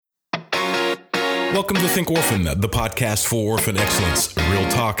Welcome to Think Orphan, the podcast for orphan excellence. Real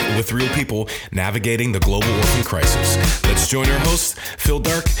talk with real people navigating the global orphan crisis. Let's join our hosts, Phil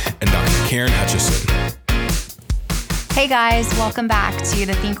Dark and Dr. Karen Hutchison. Hey guys, welcome back to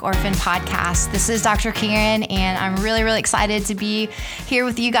the Think Orphan podcast. This is Dr. Karen, and I'm really excited to be here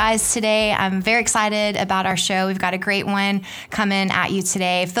with you guys today. I'm very excited about our show. We've got a great one coming at you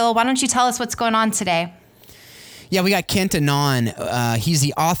today. Phil, why don't you tell us what's going on today? Yeah, we got Kent Annan. He's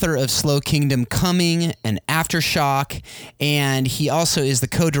the author of Slow Kingdom Coming and Aftershock, and he also is the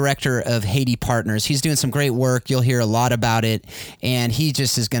co-director of Haiti Partners. He's doing some great work. You'll hear a lot about it, and he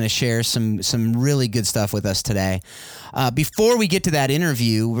just is going to share some really good stuff with us today. Before we get to that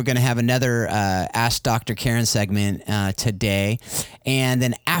interview, we're going to have another Ask Dr. Karen segment today, and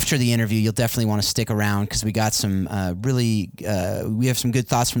then after the interview, you'll definitely want to stick around because we got some we have some good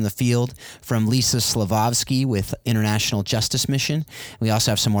thoughts from the field from Lisa Slavovsky with International Justice Mission. We also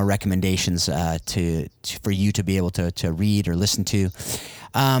have some more recommendations for you to be able to read or listen to.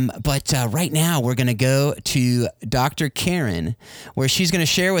 But right now we're going to go to Dr. Karen, where she's going to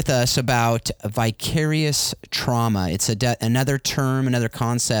share with us about vicarious trauma. It's another term, another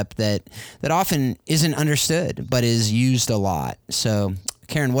concept that often isn't understood, but is used a lot. So,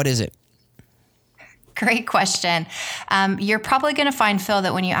 Karen, what is it? Great question. You're probably going to find, Phil,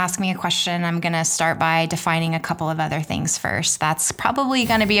 that when you ask me a question, I'm going to start by defining a couple of other things first. That's probably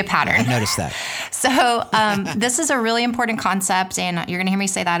going to be a pattern. I noticed that. So this is a really important concept, and you're going to hear me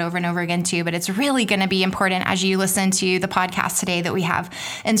say that over and over again too, but it's really going to be important as you listen to the podcast today that we have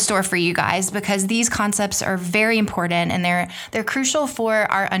in store for you guys, because these concepts are very important, and they're crucial for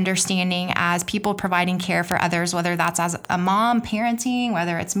our understanding as people providing care for others, whether that's as a mom parenting,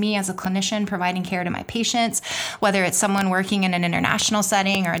 whether it's me as a clinician providing care to my patients, whether it's someone working in an international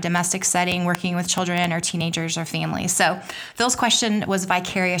setting or a domestic setting, working with children or teenagers or families. So Phil's question was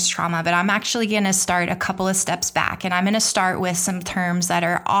vicarious trauma, but I'm actually going to start a couple of steps back, and I'm going to start with some terms that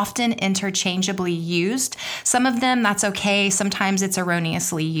are often interchangeably used. Some of them, that's okay. Sometimes it's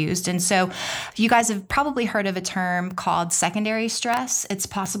erroneously used. And so you guys have probably heard of a term called secondary stress. It's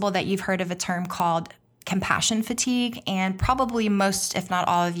possible that you've heard of a term called compassion fatigue, and probably most, if not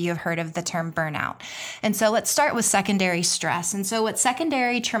all of you, have heard of the term burnout. And so let's start with secondary stress. And so what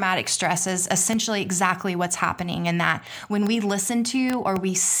secondary traumatic stress is essentially exactly what's happening in that when we listen to or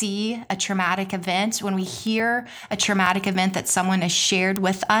we see a traumatic event, when we hear a traumatic event that someone has shared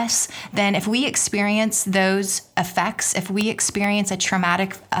with us, then if we experience those effects, if we experience a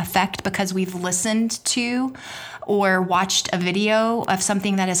traumatic effect because we've listened to or watched a video of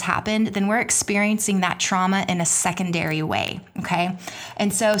something that has happened, then we're experiencing that trauma in a secondary way, okay?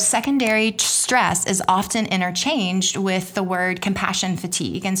 And so secondary stress is often interchanged with the word compassion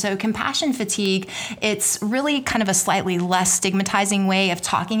fatigue. And so compassion fatigue, it's really kind of a slightly less stigmatizing way of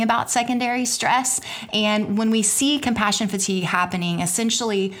talking about secondary stress. And when we see compassion fatigue happening,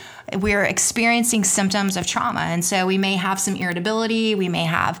 essentially we're experiencing symptoms of trauma. And so we may have some irritability, we may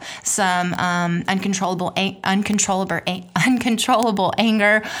have some uncontrollable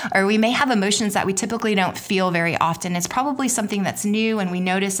anger, or we may have emotions that we typically don't feel very often. It's probably something that's new and we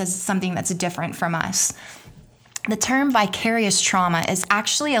notice as something that's different from us. The term vicarious trauma is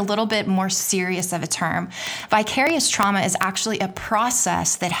actually a little bit more serious of a term. Vicarious trauma is actually a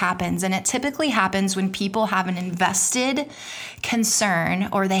process that happens, and it typically happens when people have an invested concern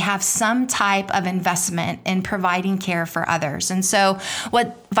or they have some type of investment in providing care for others. And so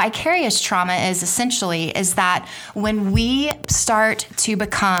what vicarious trauma is essentially is that when we start to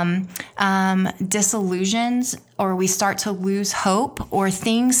become disillusioned, or we start to lose hope, or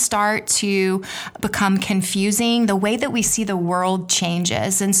things start to become confusing, the way that we see the world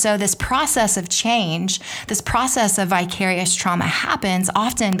changes. And so this process of change, this process of vicarious trauma happens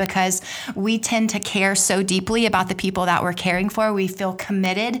often because we tend to care so deeply about the people that we're caring for. We feel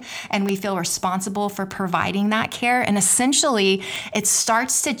committed and we feel responsible for providing that care. And essentially, it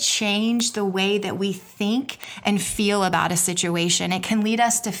starts to change the way that we think and feel about a situation. It can lead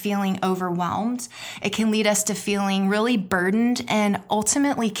us to feeling overwhelmed. It can lead us to feeling really burdened and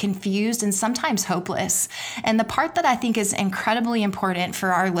ultimately confused and sometimes hopeless. And the part that I think is incredibly important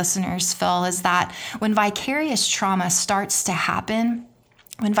for our listeners, Phil, is that when vicarious trauma starts to happen,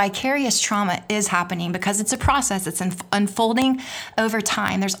 when vicarious trauma is happening, because it's a process, it's unfolding over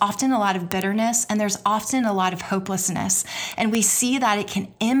time, there's often a lot of bitterness and there's often a lot of hopelessness. And we see that it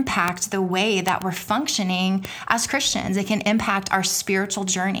can impact the way that we're functioning as Christians. It can impact our spiritual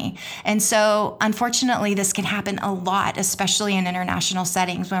journey. And so, unfortunately, this can happen a lot, especially in international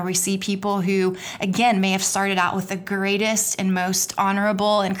settings where we see people who, again, may have started out with the greatest and most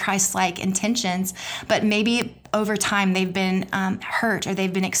honorable and Christ-like intentions, but maybe over time they've been hurt, or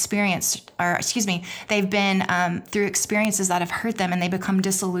they've been they've been through experiences that have hurt them, and they become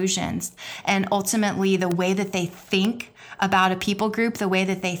disillusioned. And ultimately, the way that they think about a people group, the way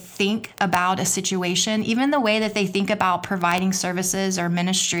that they think about a situation, even the way that they think about providing services or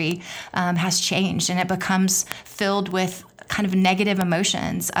ministry has changed, and it becomes filled with kind of negative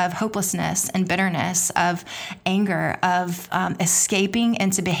emotions of hopelessness and bitterness, of anger, of escaping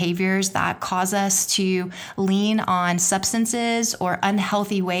into behaviors that cause us to lean on substances or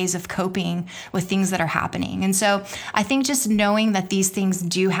unhealthy ways of coping with things that are happening. And so I think just knowing that these things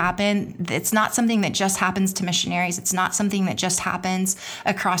do happen, it's not something that just happens to missionaries. It's not something that just happens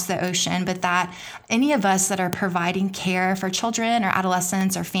across the ocean, but that any of us that are providing care for children or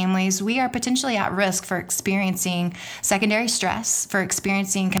adolescents or families, we are potentially at risk for experiencing secondary stress, for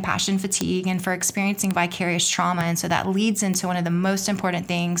experiencing compassion fatigue, and for experiencing vicarious trauma. And so that leads into one of the most important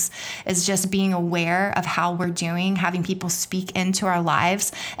things is just being aware of how we're doing, having people speak into our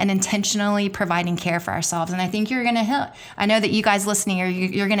lives, and intentionally providing care for ourselves. And I think you're going to hear, I know that you guys listening,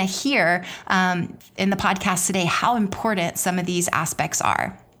 you're going to hear in the podcast today how important some of these aspects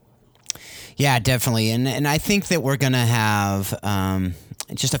are. Yeah, definitely. And I think that we're going to have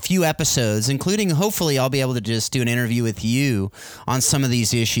just a few episodes, including hopefully I'll be able to just do an interview with you on some of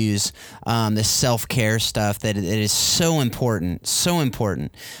these issues, this self-care stuff that it is so important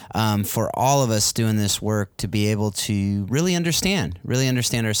for all of us doing this work to be able to really understand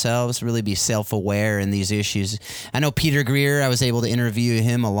ourselves, really be self-aware in these issues. I know Peter Greer, I was able to interview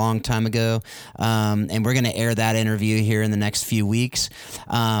him a long time ago, and we're going to air that interview here in the next few weeks.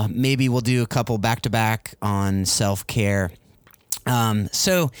 Maybe we'll do a couple back-to-back on self-care.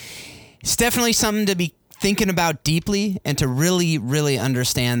 So it's definitely something to be thinking about deeply and to really, really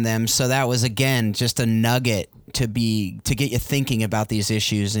understand them. So that was, again, just a nugget to get you thinking about these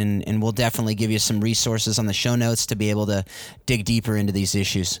issues. And we'll definitely give you some resources on the show notes to be able to dig deeper into these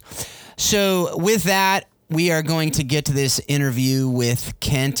issues. So with that, we are going to get to this interview with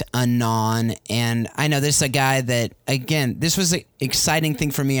Kent Annan. And I know this is a guy that, again, this was an exciting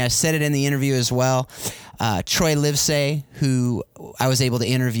thing for me. I said it in the interview as well. Troy Livesay, who I was able to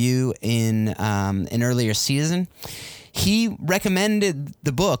interview in an earlier season, he recommended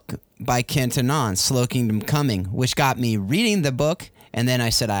the book by Kent Annan, Slow Kingdom Coming, which got me reading the book. And then I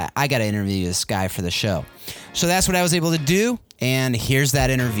said, I got to interview this guy for the show. So that's what I was able to do. And here's that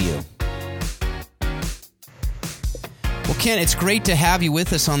interview. Well, Kent, it's great to have you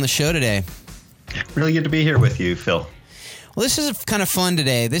with us on the show today. Really good to be here with you, Phil. Well, this is kind of fun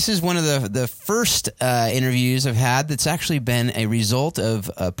today. This is one of the first interviews I've had that's actually been a result of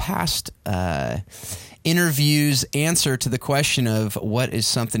a past interview's answer to the question of what is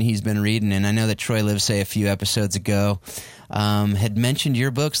something he's been reading. And I know that Troy Livesay a few episodes ago had mentioned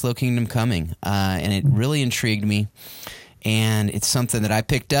your book, Slow Kingdom Coming, and it really intrigued me. And it's something that I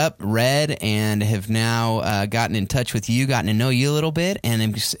picked up, read, and have now gotten in touch with you, gotten to know you a little bit, and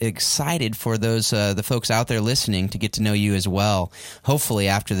I'm excited for those the folks out there listening to get to know you as well. Hopefully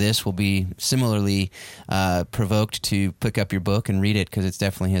after this we'll be similarly provoked to pick up your book and read it, because it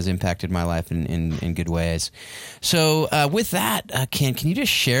definitely has impacted my life in good ways. So with that, Ken, can you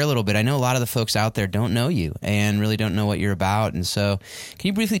just share a little bit? I know a lot of the folks out there don't know you and really don't know what you're about, and so can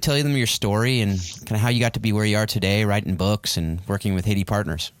you briefly tell them your story and kind of how you got to be where you are today, writing books and working with Haiti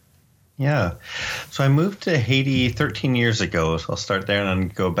Partners? Yeah. So I moved to Haiti 13 years ago. So I'll start there and then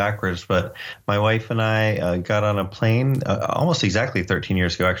go backwards. But my wife and I got on a plane almost exactly 13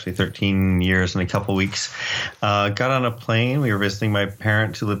 years ago, actually 13 years and a couple weeks. Got on a plane. We were visiting my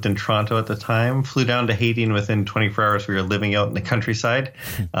parents who lived in Toronto at the time, flew down to Haiti, and within 24 hours we were living out in the countryside.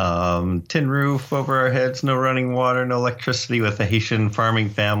 Tin roof over our heads, no running water, no electricity, with a Haitian farming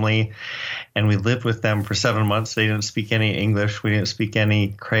family. And we lived with them for 7 months. They didn't speak any English. We didn't speak any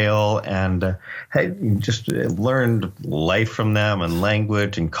Creole, and just learned life from them and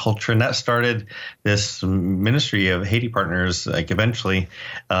language and culture. And that started this ministry of Haiti Partners, eventually,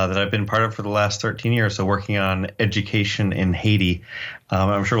 that I've been part of for the last 13 years. So working on education in Haiti.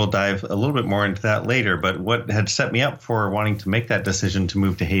 I'm sure we'll dive a little bit more into that later. But what had set me up for wanting to make that decision to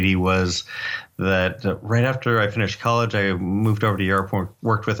move to Haiti was that right after I finished college, I moved over to Europe and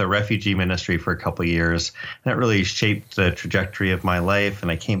worked with a refugee ministry for a couple of years. And that really shaped the trajectory of my life.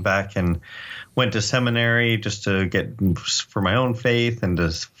 And I came back and went to seminary just to get for my own faith and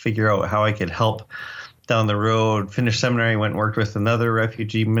to figure out how I could help down the road. Finished seminary, went and worked with another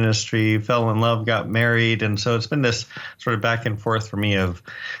refugee ministry, fell in love, got married. And so it's been this sort of back and forth for me of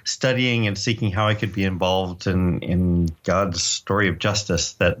studying and seeking how I could be involved in God's story of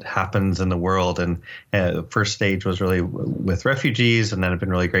justice that happens in the world. And the first stage was really with refugees. And then I've been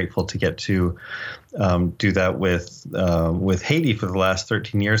really grateful to get to do that with Haiti for the last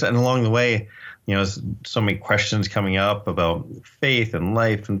 13 years. And along the way, so many questions coming up about faith and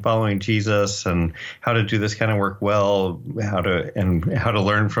life and following Jesus and how to do this kind of work well, how to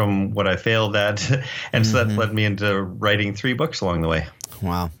learn from what I failed at. And so that led me into writing 3 books along the way.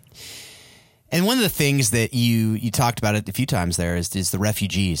 Wow. And one of the things that you talked about it a few times there is the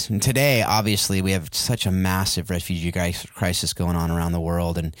refugees. And today, obviously, we have such a massive refugee crisis going on around the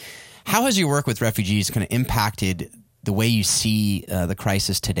world. And how has your work with refugees kind of impacted the way you see the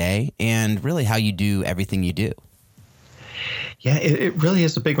crisis today and really how you do everything you do? Yeah, it really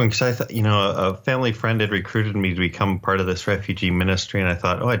is a big one because I thought, a family friend had recruited me to become part of this refugee ministry. And I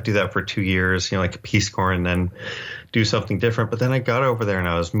thought, I'd do that for 2 years, like a Peace Corps, and then do something different. But then I got over there and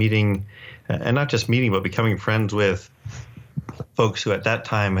I was meeting, and not just meeting, but becoming friends with folks who at that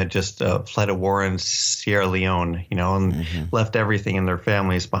time had just fled a war in Sierra Leone, and left everything in their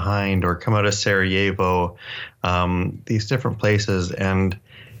families behind, or come out of Sarajevo, these different places. And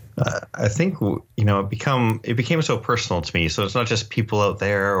I think, it became so personal to me. So it's not just people out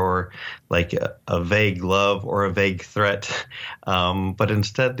there or like a vague love or a vague threat, but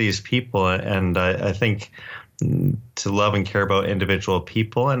instead these people. And I think to love and care about individual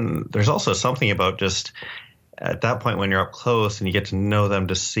people. And there's also something about just at that point when you're up close and you get to know them,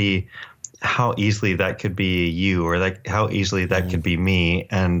 to see how easily that could be you, or like how easily that could be me.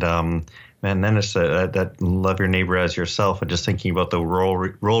 And man, then it's that love your neighbor as yourself, and just thinking about the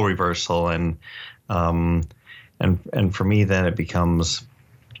role reversal, and for me, then it becomes,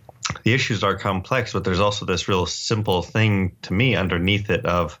 the issues are complex, but there's also this real simple thing to me underneath it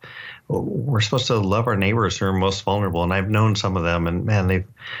of, we're supposed to love our neighbors who are most vulnerable. And I've known some of them, and man,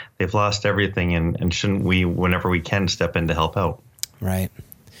 they've lost everything, and shouldn't we, whenever we can, step in to help out? Right.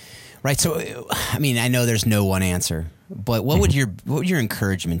 So, I mean, I know there's no one answer, but what would your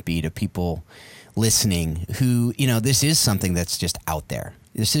encouragement be to people listening who, this is something that's just out there.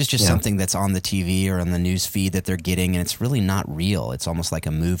 This is just something that's on the TV or on the news feed that they're getting, and it's really not real. It's almost like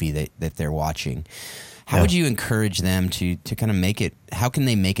a movie that they're watching. How would you encourage them to kind of make it, how can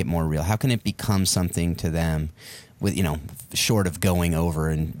they make it more real? How can it become something to them with, short of going over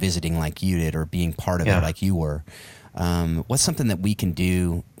and visiting like you did or being part of it like you were? What's something that we can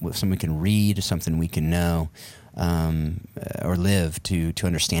do, something we can read, something we can know or live to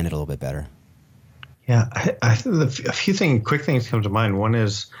understand it a little bit better? Yeah, I think a few quick things come to mind. One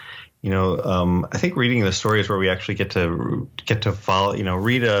is, I think reading the stories where we actually get to follow,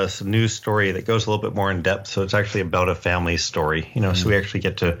 read a news story that goes a little bit more in depth. So it's actually about a family story, so we actually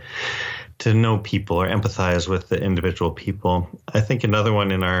get to know people or empathize with the individual people. I think another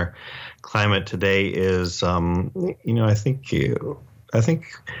one in our climate today is, I think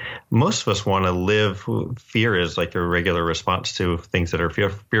most of us want to live. Fear is like a regular response to things that are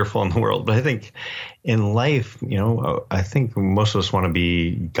fearful in the world. But I think in life, I think most of us want to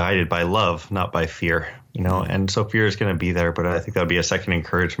be guided by love, not by fear, and so fear is going to be there. But I think that would be a second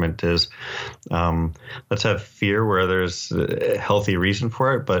encouragement is let's have fear where there's a healthy reason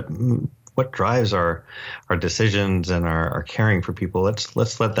for it. But what drives our decisions and our caring for people,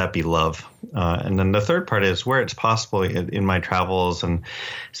 let's let that be love. And then the third part is where it's possible in my travels and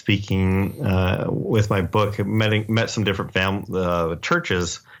speaking with my book, met some different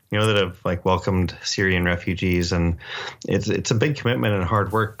churches, that have like welcomed Syrian refugees. And it's a big commitment and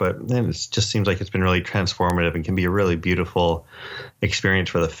hard work, but then it just seems like it's been really transformative and can be a really beautiful experience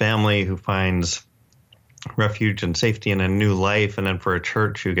for the family who finds refuge and safety in a new life, and then for a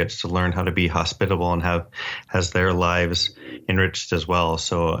church who gets to learn how to be hospitable and has their lives enriched as well.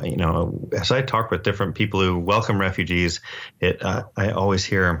 So, as I talk with different people who welcome refugees, I always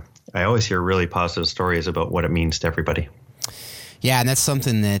hear really positive stories about what it means to everybody. Yeah, and that's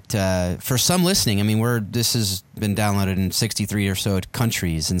something that for some listening, I mean, this has been downloaded in 63 or so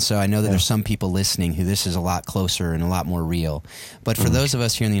countries, and so I know that there's some people listening who this is a lot closer and a lot more real. But for those of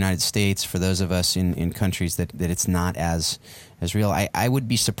us here in the United States, for those of us in countries that it's not as real, I would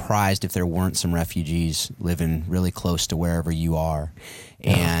be surprised if there weren't some refugees living really close to wherever you are,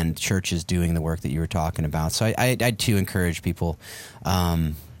 and churches doing the work that you were talking about. So I'd too encourage people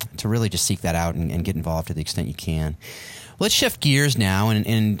to really just seek that out and get involved to the extent you can. Let's shift gears now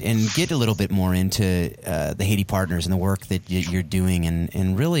and get a little bit more into the Haiti Partners and the work that you're doing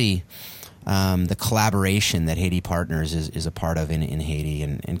and really the collaboration that Haiti Partners is a part of in Haiti.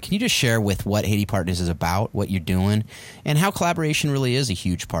 And can you just share with what Haiti Partners is about, what you're doing, and how collaboration really is a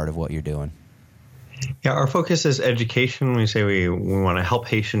huge part of what you're doing? Yeah, our focus is education. We say we want to help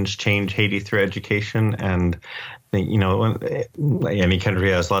Haitians change Haiti through education. And, any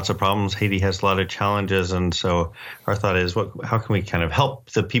country has lots of problems. Haiti has a lot of challenges. And so our thought is, how can we kind of help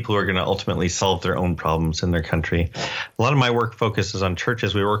the people who are going to ultimately solve their own problems in their country? A lot of my work focuses on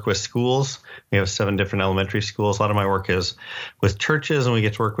churches. We work with schools. We have 7 different elementary schools. A lot of my work is with churches, and we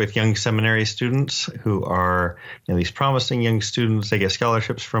get to work with young seminary students who are these promising young students. They get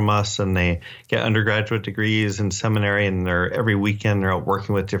scholarships from us, and they get undergraduate degrees in seminary, and every weekend they're out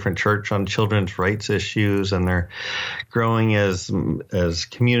working with different church on children's rights issues, and they're growing as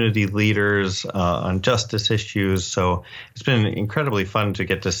community leaders on justice issues. So it's been incredibly fun to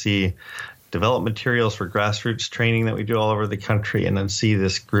get to see develop materials for grassroots training that we do all over the country, and then see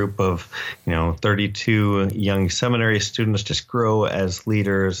this group of 32 young seminary students just grow as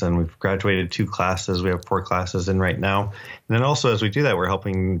leaders. And we've graduated 2 classes. We have 4 classes in right now. And then also, as we do that, we're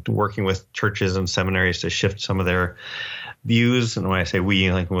working with churches and seminaries to shift some of their views. And when I say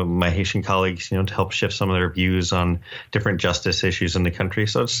we, like my Haitian colleagues, to help shift some of their views on different justice issues in the country.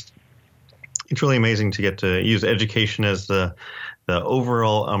 So it's really amazing to get to use education as the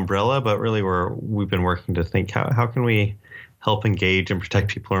overall umbrella, but really we've been working to think how can we help engage and protect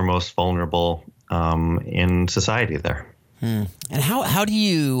people who are most vulnerable in society there. And how do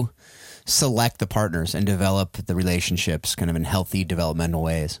you select the partners and develop the relationships kind of in healthy developmental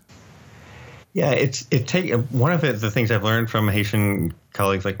ways? Yeah, one of the things I've learned from Haitian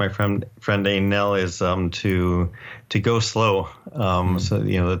colleagues like my friend Annan is to go slow. So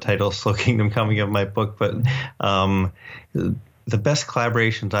the title "Slow Kingdom Coming" of my book, but the best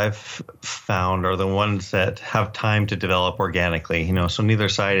collaborations I've found are the ones that have time to develop organically. So neither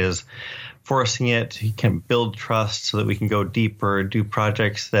side is forcing it. You can build trust so that we can go deeper, do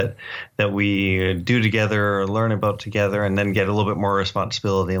projects that we do together or learn about together, and then get a little bit more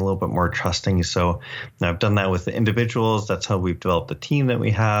responsibility, a little bit more trusting. So I've done that with the individuals. That's how we've developed the team that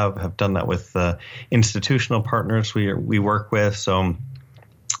we have done that with the institutional partners we work with. So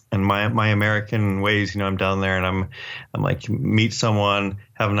in my American ways, I'm down there and I'm like, meet someone,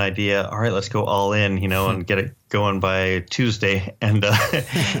 have an idea. All right, let's go all in, and get it going by Tuesday. And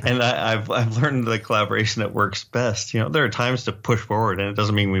and I've learned the collaboration that works best. There are times to push forward, and it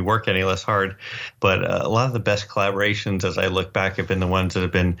doesn't mean we work any less hard. But a lot of the best collaborations, as I look back, have been the ones that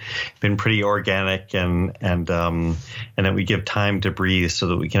have been pretty organic and that we give time to breathe so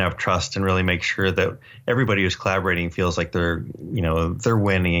that we can have trust and really make sure that everybody who's collaborating feels like they're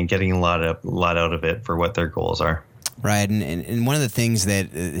winning and getting a lot out of it for what their goals are. Right. And one of the things that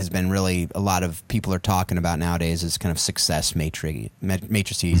has been really a lot of people are talking about nowadays is kind of success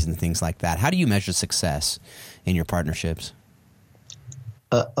matrices and things like that. How do you measure success in your partnerships?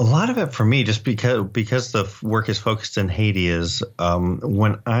 A lot of it for me, just because the work is focused in Haiti, is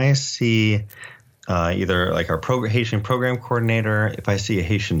when I see either like our Haitian program coordinator, if I see a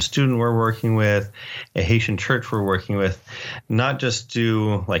Haitian student we're working with, a Haitian church we're working with, not just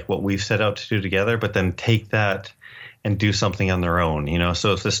do like what we've set out to do together, but then take that and do something on their own,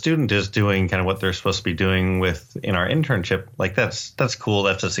 So if the student is doing kind of what they're supposed to be doing in our internship, like that's cool.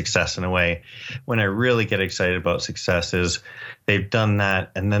 That's a success in a way. When I really get excited about success is they've done that,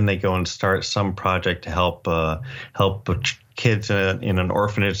 and then they go and start some project to help kids in an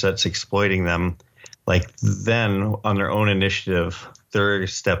orphanage that's exploiting them. Like then on their own initiative, they're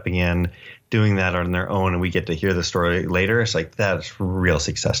stepping in, doing that on their own, and we get to hear the story later. It's like that's real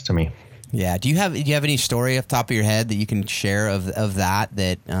success to me. Yeah. Do you have any story off the top of your head that you can share of that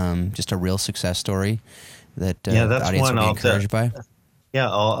just a real success story that the audience will be encouraged by? Yeah,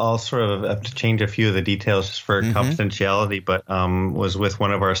 I'll sort of have to change a few of the details just for confidentiality, but was with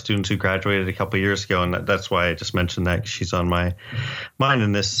one of our students who graduated a couple of years ago, and that's why I just mentioned that. She's on my mind,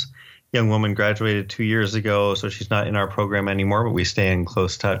 and this young woman graduated 2 years ago, so she's not in our program anymore, but we stay in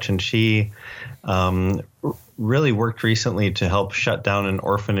close touch, and she really worked recently to help shut down an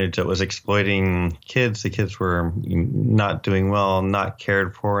orphanage that was exploiting kids. The kids were not doing well, not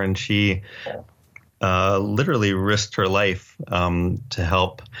cared for, and she literally risked her life to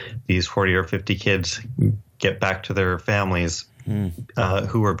help these 40 or 50 kids get back to their families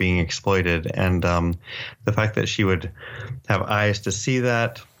who were being exploited. And the fact that she would have eyes to see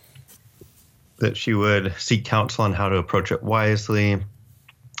that she would seek counsel on how to approach it wisely,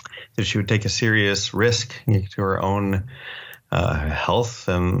 that she would take a serious risk to her own health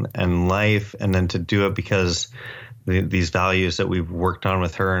and life, and then to do it because these values that we've worked on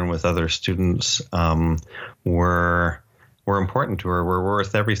with her and with other students were important to her, were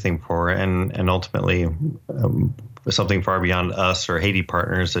worth everything for her, and ultimately something far beyond us or Haiti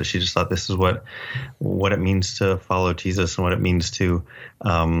partners, that she just thought this is what it means to follow Jesus and what it means to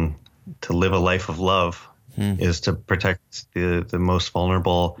to live a life of love is to protect the most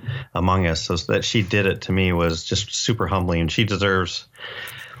vulnerable among us. So that she did it to me was just super humbling, and she deserves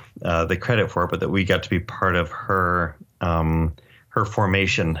the credit for it, but that we got to be part of her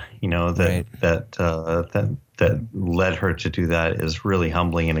formation, that led her to do that is really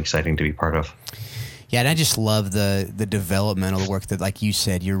humbling and exciting to be part of. Yeah, and I just love the developmental work that, like you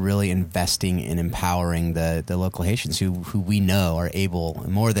said, you're really investing in empowering the local Haitians who we know are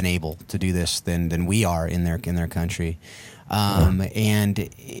more than able to do this than we are in their country. And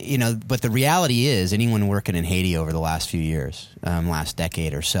but the reality is, anyone working in Haiti over the last few years, last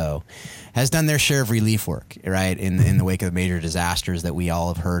decade or so, has done their share of relief work, right? In the wake of the major disasters that we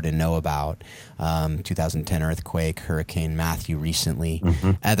all have heard and know about, 2010 earthquake, Hurricane Matthew recently,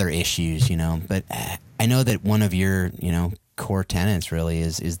 other issues, But I know that one of your, core tenets really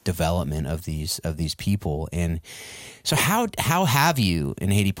is development of these people. And so how have you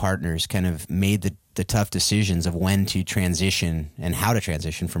in Haiti Partners kind of made the tough decisions of when to transition and how to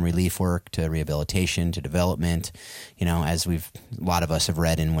transition from relief work to rehabilitation to development, as a lot of us have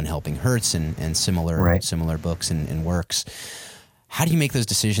read in When Helping Hurts and similar books and works. How do you make those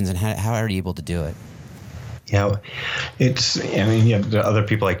decisions, and how are you able to do it? Yeah, other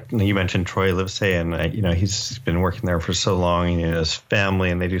people, like you mentioned Troy Livesay, and he's been working there for so long, and his family,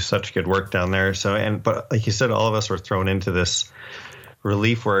 and they do such good work down there. But like you said, all of us were thrown into this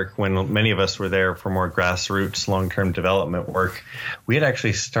relief work when many of us were there for more grassroots long-term development work. We had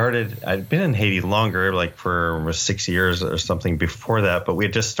actually I'd been in Haiti longer, like for 6 years or something before that, but we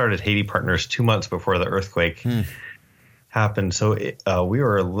had just started Haiti Partners 2 months before the earthquake happened. So we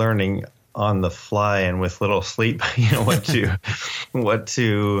were learning on the fly and with little sleep, what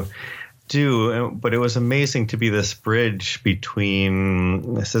to do. But it was amazing to be this bridge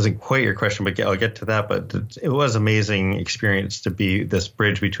between, this isn't quite your question, but I'll get to that. But it was amazing experience to be this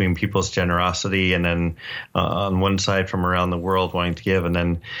bridge between people's generosity and then on one side from around the world wanting to give, and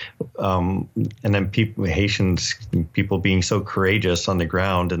then Haitians people being so courageous on the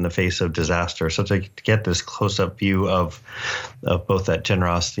ground in the face of disaster. So to get this close up view of both that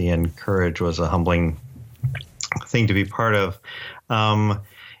generosity and courage was a humbling thing to be part of.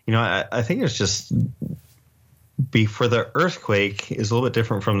 I think it's just for the earthquake is a little bit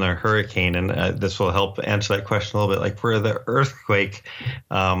different from the hurricane, and this will help answer that question a little bit. Like for the earthquake,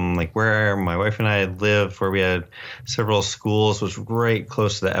 like where my wife and I lived, where we had several schools, was right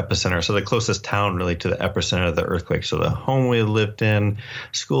close to the epicenter. So the closest town really to the epicenter of the earthquake. So the home we lived in,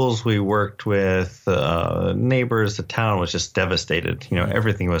 schools we worked with, neighbors, the town was just devastated.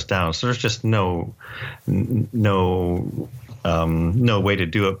 Everything was down. So there's just no way to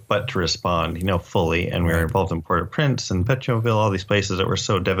do it but to respond, fully. And we were involved in Port-au-Prince and Petroville, all these places that were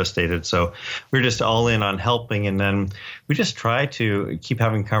so devastated. So we were just all in on helping. And then we just try to keep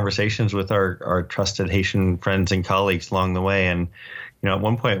having conversations with our trusted Haitian friends and colleagues along the way. And, at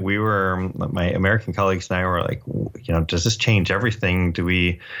one point my American colleagues and I were like, does this change everything?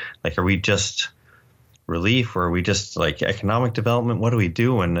 Are we just relief, or are we just like economic development? What do we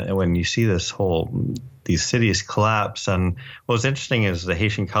do when you see these cities collapse? And what was interesting is the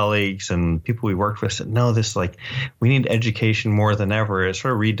Haitian colleagues and people we worked with said, no, we need education more than ever. It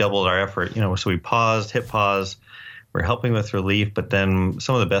sort of redoubled our effort, so we hit pause. We're helping with relief, but then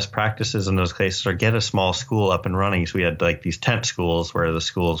some of the best practices in those cases are get a small school up and running. So we had like these tent schools where the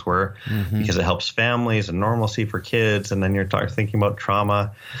schools were, because it helps families and normalcy for kids. And then you're thinking about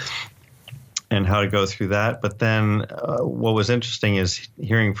trauma and how to go through that. But then what was interesting is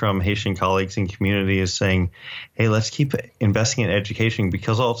hearing from Haitian colleagues and communities saying, hey, let's keep investing in education,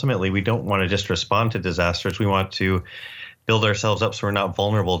 because ultimately we don't want to just respond to disasters. We want to build ourselves up so we're not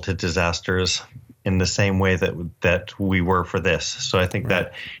vulnerable to disasters in the same way that we were for this. So I think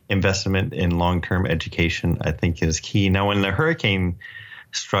that investment in long-term education, I think, is key. Now, when the hurricane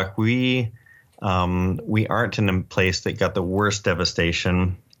struck, we aren't in a place that got the worst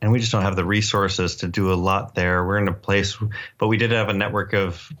devastation, and we just don't have the resources to do a lot there. We're in a place, but we did have a network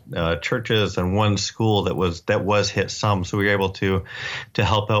of churches and one school that was hit some. So we were able to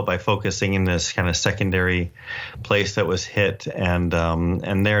help out by focusing in this kind of secondary place that was hit. And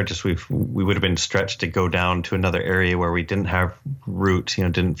there we would have been stretched to go down to another area where we didn't have roots,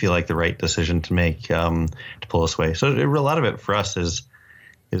 didn't feel like the right decision to make to pull us away. So a lot of it for us is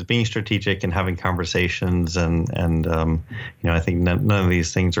being strategic and having conversations, and I think none of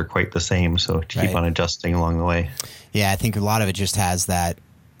these things are quite the same. So to keep on adjusting along the way. Yeah, I think a lot of it just has the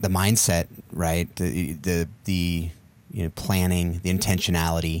mindset, right? The planning, the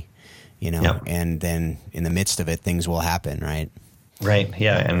intentionality, and then in the midst of it, things will happen, right? Right.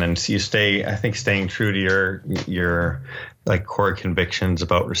 Yeah. And then staying true to your like core convictions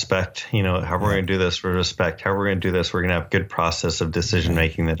about respect. You know, how we're going to do this with respect, how we're going to do this, we're going to have good process of decision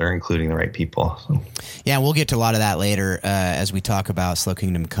making that are including the right people. So. Yeah, we'll get to a lot of that later as we talk about Slow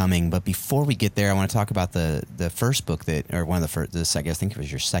Kingdom Coming. But before we get there, I want to talk about the first book or one of the first. I think it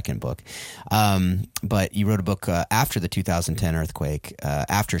was your second book. But you wrote a book after the 2010 earthquake,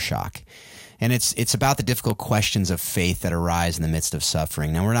 Aftershock. And it's about the difficult questions of faith that arise in the midst of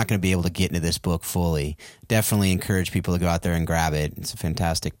suffering. Now, we're not going to be able to get into this book fully. Definitely encourage people to go out there and grab it. It's a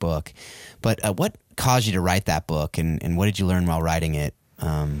fantastic book. But what caused you to write that book, and what did you learn while writing it?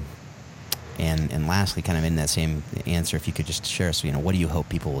 And lastly, kind of in that same answer, if you could just share us, what do you hope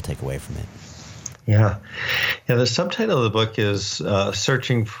people will take away from it? Yeah. The subtitle of the book is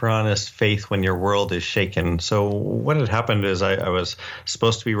Searching for Honest Faith When Your World is Shaken. So what had happened is I was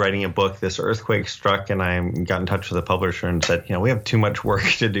supposed to be writing a book. This earthquake struck, and I got in touch with the publisher and said, we have too much work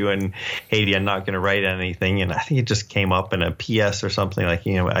to do in Haiti. I'm not going to write anything. And I think it just came up in a PS or something like,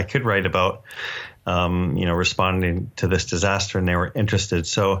 I could write about responding to this disaster, and they were interested.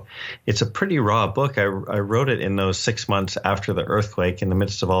 So it's a pretty raw book. I wrote it in those 6 months after the earthquake, in the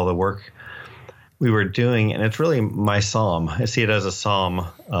midst of all the work we were doing, and it's really my psalm. I see it as a psalm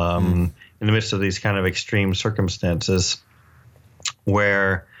in the midst of these kind of extreme circumstances,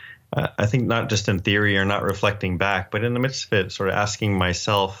 where I think not just in theory or not reflecting back, but in the midst of it, sort of asking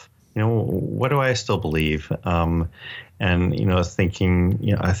myself, what do I still believe? And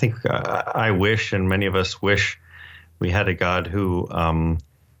thinking, I think I wish, and many of us wish, we had a God who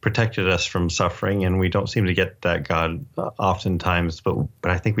protected us from suffering, and we don't seem to get that God oftentimes, but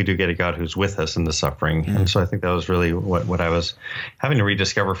I think we do get a God who's with us in the suffering. And so I think that was really what I was having to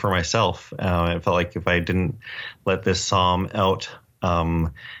rediscover for myself. It felt like if I didn't let this psalm out,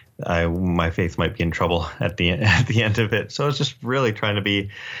 my faith might be in trouble at the end of it. So I was just really trying to be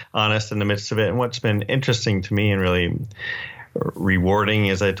honest in the midst of it. And what's been interesting to me and really rewarding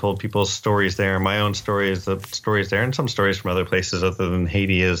is I told people stories there. My own stories, the stories there, and some stories from other places other than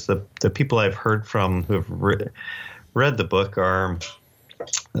Haiti, is the people I've heard from who have read the book are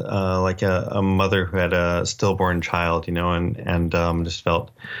like a mother who had a stillborn child, and just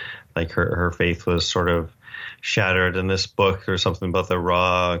felt like her faith was sort of shattered in this book. There's something about the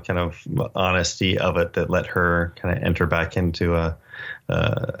raw kind of honesty of it that let her kind of enter back into a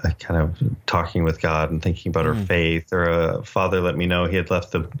kind of talking with God and thinking about her faith. Or a father let me know he had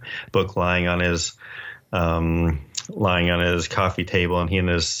left the book lying on his coffee table, and he and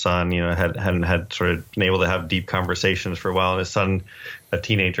his son, hadn't had sort of been able to have deep conversations for a while. And his son, a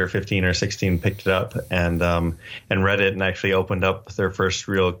teenager, 15 or 16, picked it up and read it, and actually opened up their first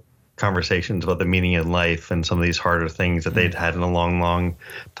real conversations about the meaning of life and some of these harder things that they'd had in a long, long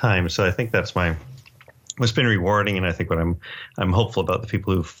time. So I think that's what's been rewarding, and I think what I'm hopeful about the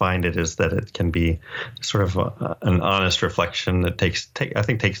people who find it is that it can be sort of an honest reflection that takes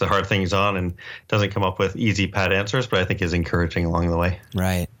the hard things on and doesn't come up with easy pat answers, but I think is encouraging along the way.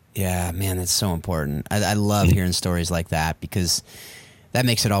 Right. Yeah, man, that's so important. I love hearing stories like that, because that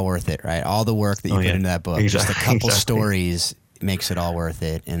makes it all worth it, right? All the work that you put into that book, just a couple stories makes it all worth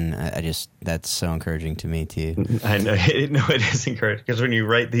it. And that's so encouraging to me too. I know it is encouraging, because when you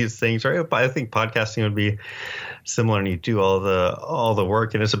write these things, right, I think podcasting would be similar, and you do all the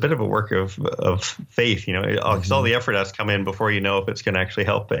work, and it's a bit of a work of faith, because all the effort has to come in before you know if it's going to actually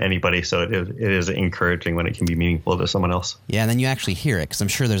help anybody. So it is encouraging when it can be meaningful to someone else. Yeah, and then you actually hear it, because I'm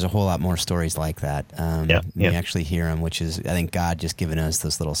sure there's a whole lot more stories like that. You actually hear them, which is, I think, God just giving us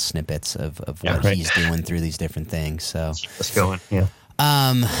those little snippets of what He's doing through these different things. So let's go. Yeah.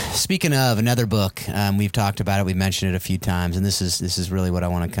 Speaking of another book, we've talked about it. We've mentioned it a few times, and this is really what I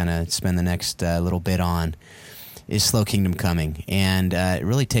want to kind of spend the next little bit on, is Slow Kingdom Coming. And it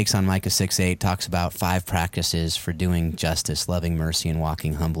really takes on Micah 6:8, talks about 5 practices for doing justice, loving mercy, and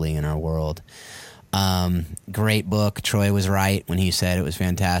walking humbly in our world. Great book. Troy was right when he said it was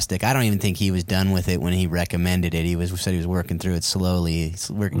fantastic. I don't even think he was done with it when he recommended it. He said he was working through it slowly,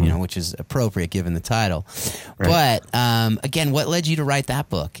 which is appropriate given the title. Right. But again, what led you to write that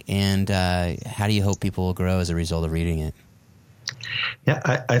book, and how do you hope people will grow as a result of reading it?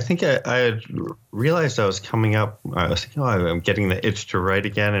 Yeah, I think I had realized I was coming up. I was thinking, I'm getting the itch to write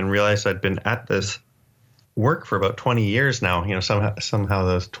again, and realized I'd been at this work for about 20 years now. Somehow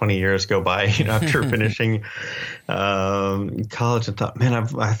those 20 years go by, after finishing college, and thought, man,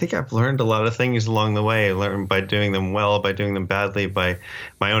 I think I've learned a lot of things along the way. I learned by doing them well, by doing them badly, by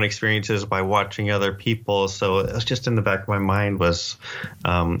my own experiences, by watching other people. So it was just in the back of my mind was,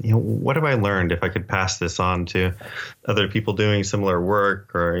 what have I learned? If I could pass this on to other people doing similar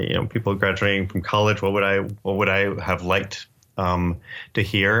work, or, people graduating from college, what would I have liked to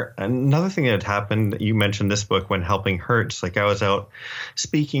hear. Another thing that happened, you mentioned this book, When Helping Hurts. Like I was out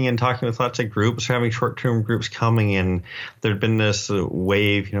speaking and talking with lots of groups, having short-term groups coming, and there'd been this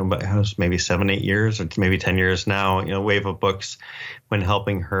wave, but it was maybe 7-8 years or maybe 10 years now, wave of books, When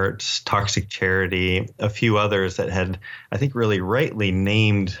Helping Hurts, Toxic Charity, a few others that had, I think, really rightly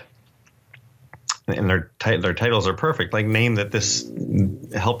named, and their titles are perfect, like name that this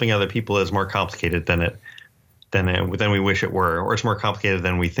helping other people is more complicated than we wish it were, or it's more complicated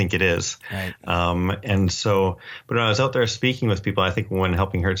than we think it is. Right. And so, but when I was out there speaking with people, I think When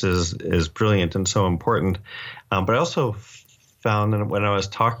Helping Hurts is brilliant and so important. But I also found that when I was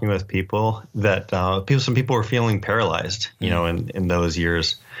talking with people that some people were feeling paralyzed, in those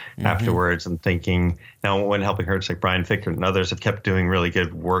years afterwards, and thinking, now When Helping Hurts, like Brian Fickert and others have kept doing really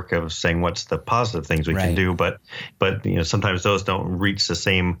good work of saying what's the positive things we can do, but sometimes those don't reach the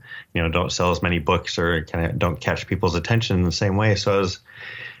same, don't sell as many books or kind of don't catch people's attention in the same way. So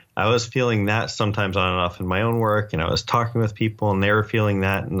I was feeling that sometimes on and off in my own work, and I was talking with people and they were feeling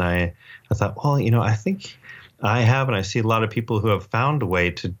that, and I thought, well, I think I have, and I see a lot of people who have found a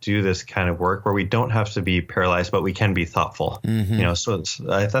way to do this kind of work where we don't have to be paralyzed, but we can be thoughtful. So that's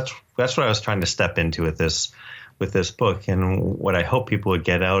what I was trying to step into with this book. And what I hope people would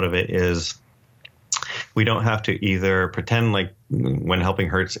get out of it is we don't have to either pretend like When Helping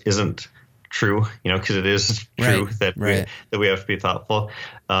Hurts isn't true, because it is true that we have to be thoughtful.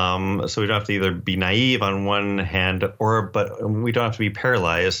 So we don't have to either be naive on one hand, but we don't have to be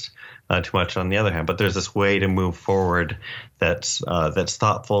paralyzed too much on the other hand. But there's this way to move forward that's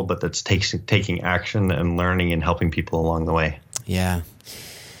thoughtful, but that's taking action and learning and helping people along the way. Yeah.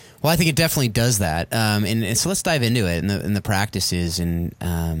 Well, I think it definitely does that. And so let's dive into it and the practices and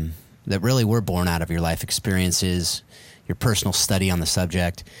that really were born out of your life experiences, your personal study on the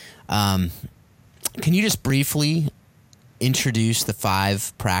subject. Can you just briefly introduce the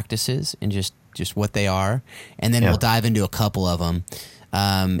 5 practices and just what they are? And then we'll dive into a couple of them.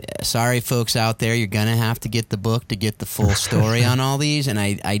 Sorry, folks out there, you're going to have to get the book to get the full story on all these. And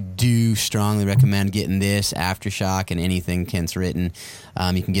I do strongly recommend getting this, Aftershock, and anything Kent's written.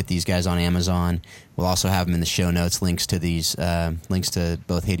 You can get these guys on Amazon. We'll also have them in the show notes, links to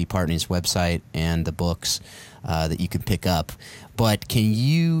both Haiti Partners' website and the books that you can pick up. But can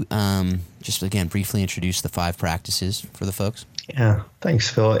you just, again, briefly introduce the 5 practices for the folks? Yeah, thanks,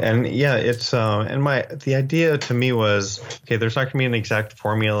 Phil. And it's the idea to me was, okay, there's not going to be an exact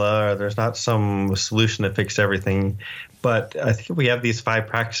formula, or there's not some solution that fixes everything. But I think if we have these 5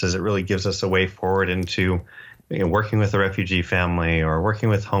 practices, it really gives us a way forward into working with a refugee family, or working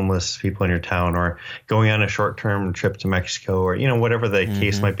with homeless people in your town, or going on a short-term trip to Mexico, or whatever the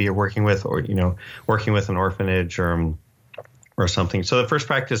case might be, or working with an orphanage or something. So the first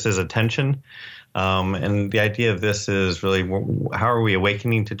practice is attention. And the idea of this is really, how are we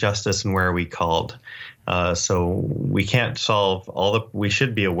awakening to justice, and where are we called? So we can't solve we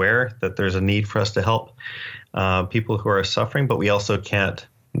should be aware that there's a need for us to help people who are suffering, but we also can't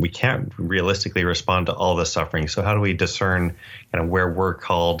realistically respond to all the suffering. So how do we discern kind of where we're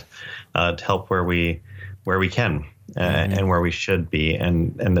called to help where we can? And where we should be,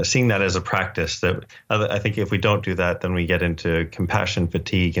 and seeing that as a practice. That I think if we don't do that, then we get into compassion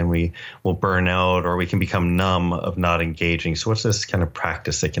fatigue, and we will burn out, or we can become numb of not engaging. So what's this kind of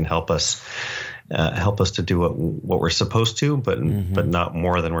practice that can help us to do what we're supposed to, but not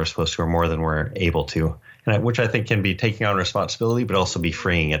more than we're supposed to, or more than we're able to, and which I think can be taking on responsibility, but also be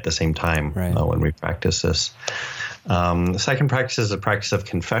freeing at the same time when we practice this. The second practice is a practice of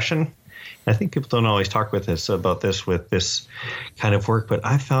confession. I think people don't always talk with this kind of work, but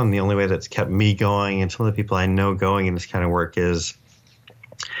I found the only way that's kept me going, and some of the people I know going in this kind of work, is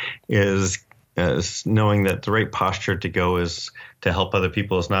knowing that the right posture to go is to help other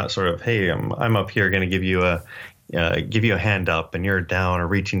people. Is not sort of, hey, I'm up here going to give you a hand up, and you're down, or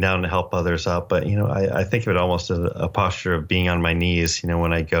reaching down to help others up. But I think of it almost as a posture of being on my knees.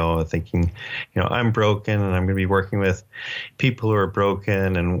 When I go, thinking, I'm broken, and I'm going to be working with people who are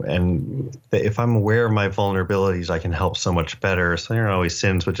broken, and if I'm aware of my vulnerabilities, I can help so much better. So they're not always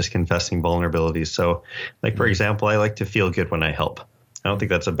sins, but just confessing vulnerabilities. So, like for example, I like to feel good when I help. I don't think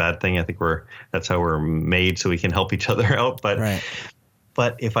that's a bad thing. I think that's how we're made, so we can help each other out. But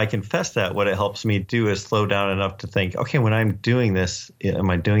But if I confess that, what it helps me do is slow down enough to think, okay, when I'm doing this, am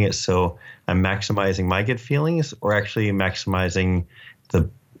I doing it so I'm maximizing my good feelings, or actually maximizing the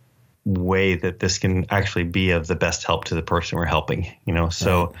way that this can actually be of the best help to the person we're helping?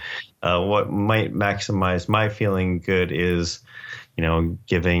 So what might maximize my feeling good is,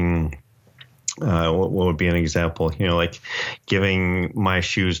 giving what would be an example? Like giving my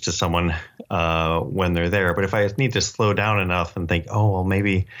shoes to someone when they're there. But if I need to slow down enough and think, oh, well,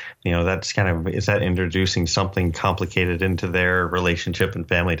 maybe, that's is that introducing something complicated into their relationship and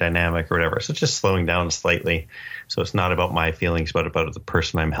family dynamic or whatever. So just slowing down slightly. So it's not about my feelings, but about the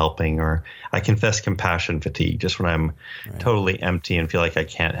person I'm helping. Or I confess compassion fatigue, just when I'm totally empty and feel like I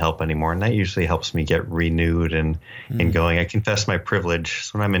can't help anymore. And that usually helps me get renewed and going. I confess my privilege.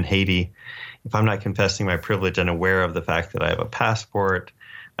 So when I'm in Haiti, if I'm not confessing my privilege and aware of the fact that I have a passport,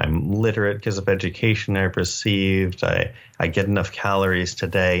 I'm literate because of education I've received, I get enough calories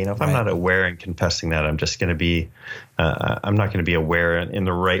today. If I'm not aware and confessing that, I'm just going to be, I'm not going to be aware in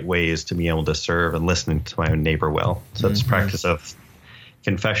the right ways to be able to serve and listen to my own neighbor well. So it's practice of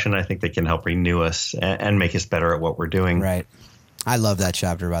confession, I think, that can help renew us and make us better at what we're doing. Right. I love that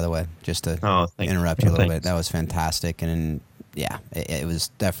chapter, by the way, just to interrupt you a little bit. That was fantastic. And yeah, it was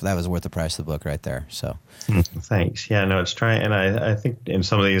that was worth the price of the book right there. So thanks. Yeah, no, it's trying. And I think in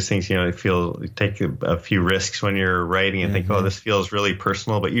some of these things, you take a few risks when you're writing and think, oh, this feels really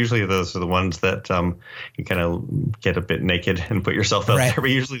personal. But usually those are the ones that you kind of get a bit naked and put yourself out there. But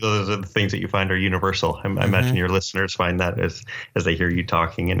usually those are the things that you find are universal. I imagine your listeners find that as they hear you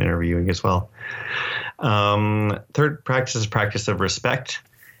talking and interviewing as well. Third practice is practice of respect.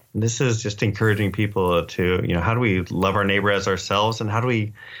 This is just encouraging people to, how do we love our neighbor as ourselves, and how do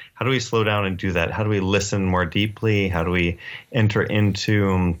we slow down and do that? How do we listen more deeply? How do we enter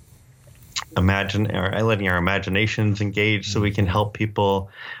into letting our imaginations engage so we can help people?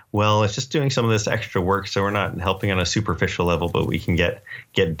 Well, it's just doing some of this extra work, so we're not helping on a superficial level, but we can get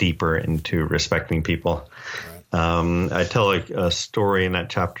deeper into respecting people. I tell a story in that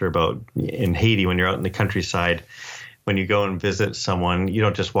chapter about in Haiti, when you're out in the countryside. When you go and visit someone, you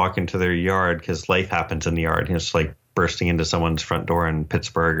don't just walk into their yard because life happens in the yard. It's like bursting into someone's front door in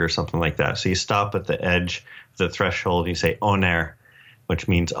Pittsburgh or something like that. So you stop at the edge of the threshold, you say honneur, which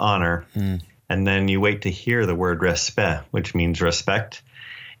means honor. And then you wait to hear the word respect, which means respect.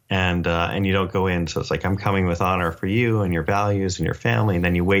 And you don't go in. So it's like, I'm coming with honor for you and your values and your family. And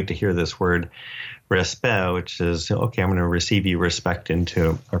then you wait to hear this word respect, which is, okay, I'm going to receive you respect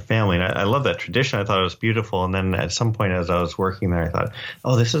into our family. And I love that tradition. I thought it was beautiful. And then at some point as I was working there, I thought,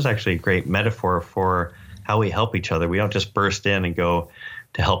 oh, this is actually a great metaphor for how we help each other. We don't just burst in and go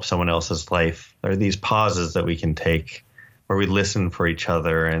to help someone else's life. There are these pauses that we can take where we listen for each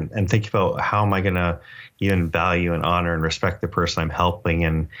other and think about, how am I going to even value and honor and respect the person I'm helping?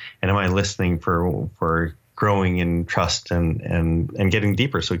 And am I listening for growing in trust and getting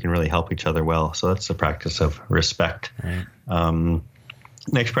deeper so we can really help each other well. So that's the practice of respect. Right.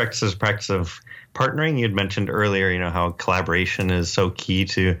 Next practice is practice of partnering. You'd mentioned earlier, how collaboration is so key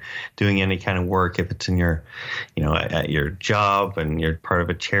to doing any kind of work. If it's in your, at your job and you're part of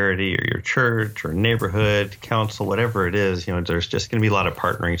a charity or your church or neighborhood council, whatever it is, there's just going to be a lot of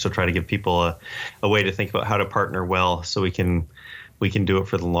partnering. So try to give people a way to think about how to partner well so we can do it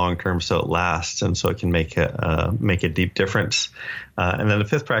for the long term so it lasts and so it can make a deep difference. And then the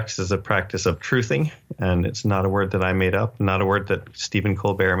fifth practice is a practice of truthing. And it's not a word that I made up, not a word that Stephen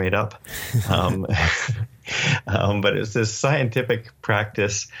Colbert made up. But it's this scientific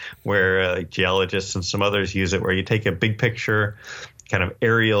practice where geologists and some others use it, where you take a big picture, kind of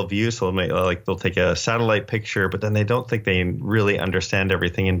aerial view. So they'll take a satellite picture, but then they don't think they really understand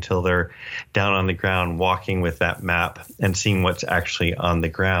everything until they're down on the ground walking with that map and seeing what's actually on the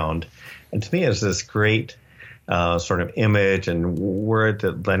ground. And to me, it's this great sort of image and word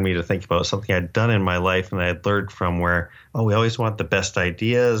that led me to think about something I'd done in my life and I had learned from, where, we always want the best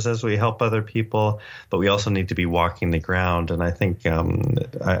ideas as we help other people, but we also need to be walking the ground. And I think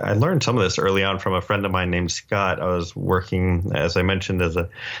I learned some of this early on from a friend of mine named Scott. I was working, as I mentioned, as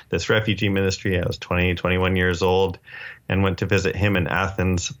this refugee ministry. I was 21 years old and went to visit him in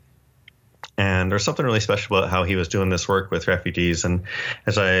Athens. And there's something really special about how he was doing this work with refugees. And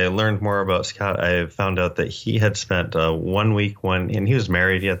as I learned more about Scott, I found out that he had spent 1 week, and he was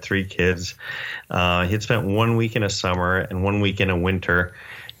married, he had 3 kids. He had spent 1 week in a summer and 1 week in a winter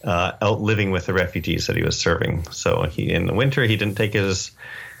out living with the refugees that he was serving. So in the winter, he didn't take his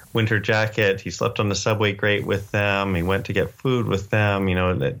winter jacket. He slept on the subway grate with them. He went to get food with them,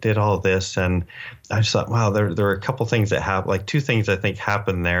 did all this. And I just thought, wow, there were a couple things that happened, like 2 things I think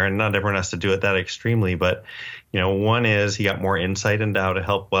happened there. And not everyone has to do it that extremely. But, one is he got more insight into how to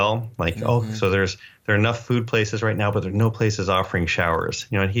help well. So there are enough food places right now, but there are no places offering showers.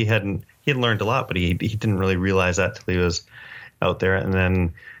 And he had learned a lot, but he didn't really realize that till he was out there. And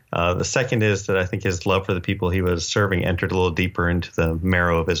then the second is that I think his love for the people he was serving entered a little deeper into the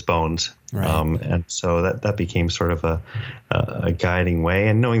marrow of his bones. Right. And so that became sort of a guiding way.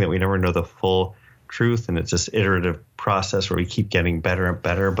 And knowing that we never know the full truth, and it's this iterative process where we keep getting better and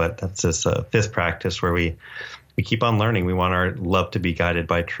better. But that's this fifth practice where we keep on learning. We want our love to be guided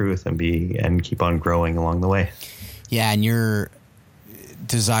by truth and keep on growing along the way. Yeah, and your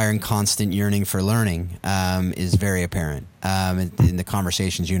desire and constant yearning for learning is very apparent in the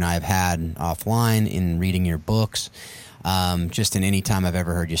conversations you and I have had offline, in reading your books, just in any time I've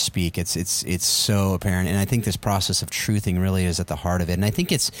ever heard you speak. It's so apparent, and I think this process of truthing really is at the heart of it. And I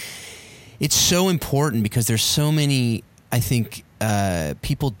think it's so important because there's so many, I think,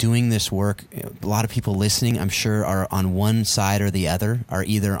 people doing this work. A lot of people listening, I'm sure, are on one side or the other, are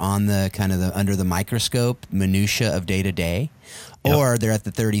either on the kind of the under the microscope minutia of day to day, or they're at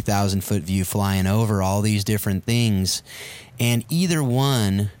the 30,000 foot view flying over all these different things. And either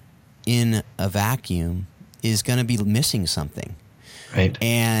one in a vacuum is going to be missing something. Right.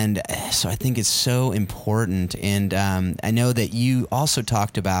 And so I think it's so important. And I know that you also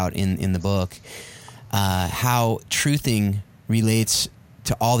talked about in the book how truthing relates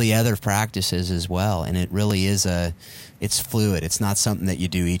to all the other practices as well. And it really is it's fluid. It's not something that you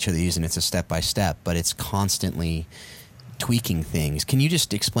do each of these and it's a step by step, but it's constantly tweaking things. Can you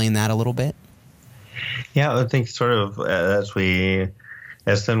just explain that a little bit? Yeah, I think sort of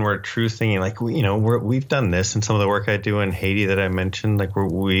as then we're truthing, like we've done this in some of the work I do in Haiti that I mentioned. Like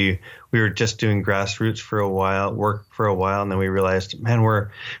we were just doing grassroots work for a while, and then we realized, man, we're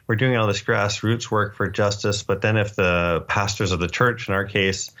doing all this grassroots work for justice, but then if the pastors of the church, in our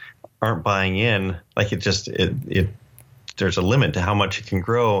case, aren't buying in, like there's a limit to how much it can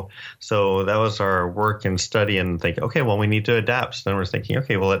grow. So that was our work and study, and think, okay, well, we need to adapt. So then we're thinking,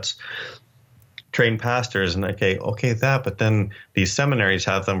 okay, well, let's train pastors, and but then these seminaries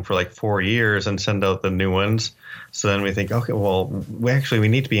have them for like 4 years and send out the new ones. So then we think, okay, well, we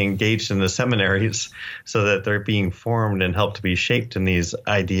need to be engaged in the seminaries so that they're being formed and helped to be shaped in these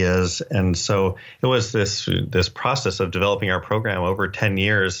ideas. And so it was this process of developing our program over 10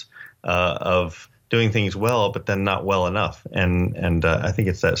 years of doing things well, but then not well enough. And I think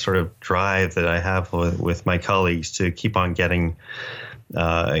it's that sort of drive that I have with my colleagues to keep on getting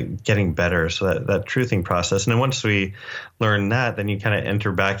better. So that truthing process. And then once we learn that, then you kind of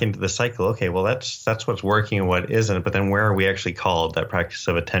enter back into the cycle. Okay, well, that's what's working and what isn't. But then where are we actually called? That practice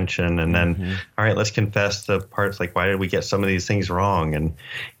of attention. And then, all right, let's confess the parts, like, why did we get some of these things wrong? And,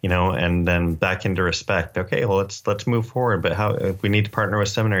 and then back into respect. Okay, well, let's move forward. But how, if we need to partner with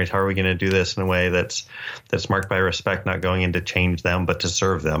seminaries, how are we going to do this in a way that's marked by respect, not going in to change them, but to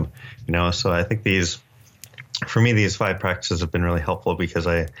serve them? So I think for me, these 5 practices have been really helpful because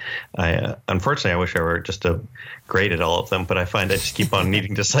I unfortunately, I wish I were just great at all of them, but I find I just keep on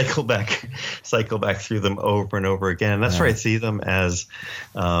needing to cycle back through them over and over again. And that's where I see them as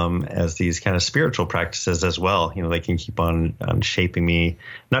these kind of spiritual practices as well. They can keep on shaping me,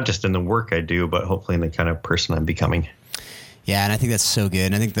 not just in the work I do, but hopefully in the kind of person I'm becoming. Yeah, and I think that's so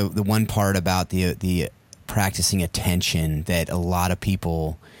good. And I think the one part about the practicing attention that a lot of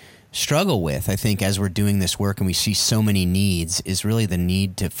people struggle with, I think, as we're doing this work and we see so many needs, is really the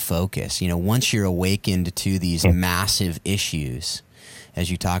need to focus. Once you're awakened to these massive issues, as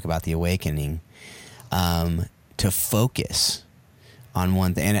you talk about the awakening, to focus on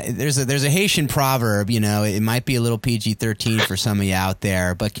one thing. And there's a Haitian proverb, it might be a little PG-13 for some of you out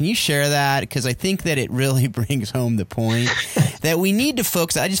there, but can you share that? Because I think that it really brings home the point that we need to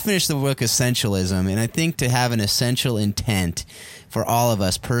focus. I just finished the book Essentialism, and I think to have an essential intent for all of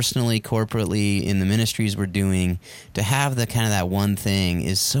us personally, corporately, in the ministries we're doing, to have the kind of that one thing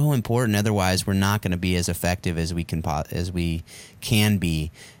is so important. Otherwise, we're not going to be as effective as we can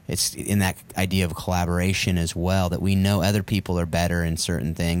be. It's in that idea of collaboration as well, that we know other people are better in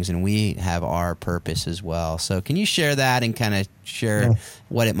certain things, and we have our purpose as well. So, can you share that and kind of share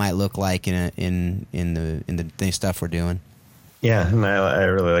what it might look like in the stuff we're doing? Yeah, and I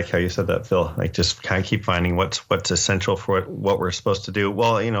really like how you said that, Phil. Like, just kind of keep finding what's essential for what we're supposed to do.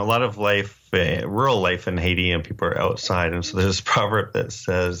 Well, a lot of life, rural life in Haiti, and people are outside, and so there's this proverb that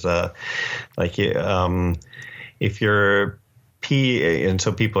says, if your pee, and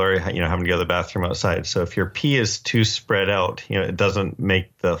so people are having to go to the bathroom outside. So if your pee is too spread out, it doesn't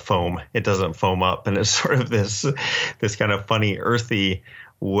make the foam. It doesn't foam up, and it's sort of this kind of funny, earthy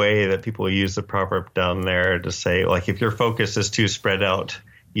way that people use the proverb down there to say, like, if your focus is too spread out,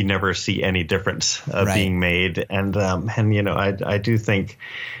 you never see any difference being made. And I do think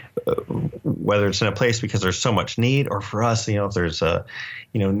whether it's in a place because there's so much need, or for us, if there's a,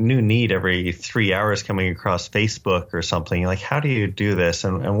 new need every 3 hours coming across Facebook or something, like, how do you do this?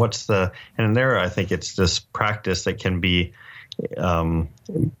 And there, I think it's this practice that can be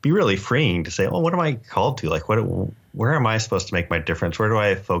really freeing to say, oh, what am I called to? Like, where am I supposed to make my difference? Where do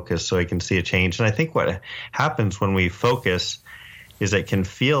I focus so I can see a change? And I think what happens when we focus is it can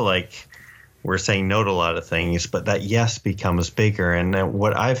feel like we're saying no to a lot of things, but that yes becomes bigger. And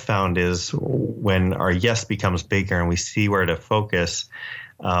what I've found is when our yes becomes bigger and we see where to focus,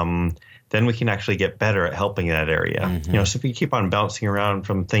 then we can actually get better at helping that area. Mm-hmm. So if we keep on bouncing around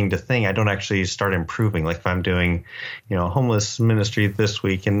from thing to thing, I don't actually start improving. Like if I'm doing, homeless ministry this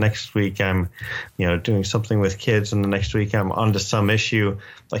week, and next week I'm, doing something with kids, and the next week I'm onto some issue,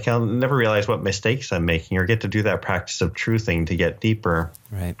 like I'll never realize what mistakes I'm making or get to do that practice of truthing to get deeper.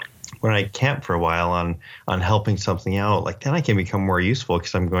 Right. When I camp for a while on helping something out, like then I can become more useful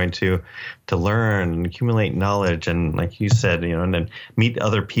because I'm going to learn and accumulate knowledge, and like you said, and then meet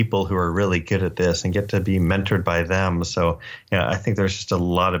other people who are really good at this and get to be mentored by them. So, I think there's just a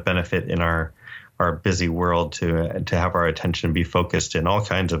lot of benefit in our busy world to have our attention be focused in all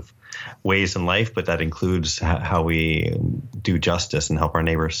kinds of ways in life, but that includes how we do justice and help our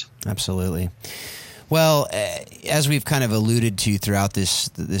neighbors. Absolutely. Well, as we've kind of alluded to throughout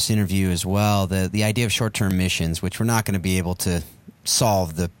this interview as well, the idea of short-term missions, which we're not going to be able to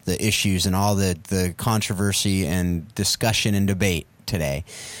solve the issues and all the controversy and discussion and debate today.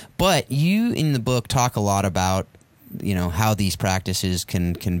 But you in the book talk a lot about, how these practices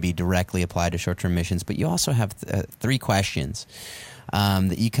can be directly applied to short-term missions, but you also have 3 questions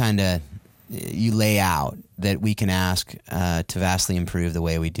that you lay out that we can ask to vastly improve the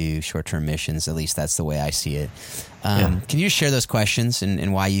way we do short-term missions. At least that's the way I see it. Can you share those questions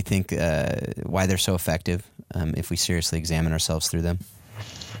and why you think why they're so effective if we seriously examine ourselves through them?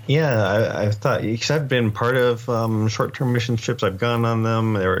 Yeah, I've thought, because I've been part of short-term mission trips. I've gone on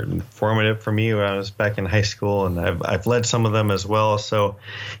them. They were informative for me when I was back in high school, and I've led some of them as well. So,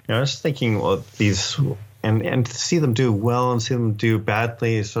 I was thinking, well, these. And to see them do well and see them do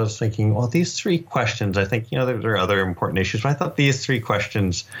badly. So I was thinking, well, these 3 questions, I think, there are other important issues, but I thought these 3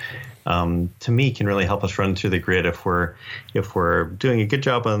 questions, to me, can really help us run through the grid if we're doing a good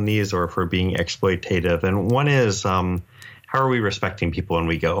job on these or if we're being exploitative. And one is, how are we respecting people when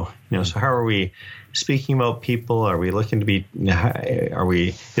we go? So how are we speaking about people? Are we looking to be,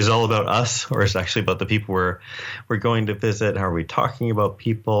 is it all about us, or is it actually about the people we're going to visit? How are we talking about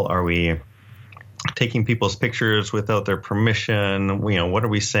people? Are we taking people's pictures without their permission? What are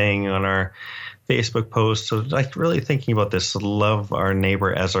we saying on our Facebook posts? So like really thinking about this, love our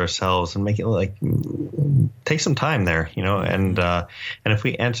neighbor as ourselves, and make it like take some time there, and if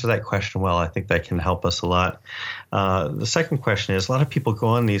we answer that question well, I think that can help us a lot. The second question is, a lot of people go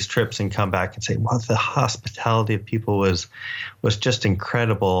on these trips and come back and say, well, the hospitality of people was just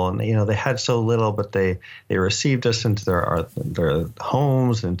incredible, and they had so little, but they received us into their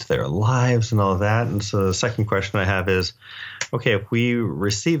homes, into their lives, and all of that. And so the second question I have is, okay, if we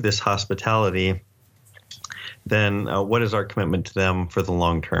receive this hospitality, then what is our commitment to them for the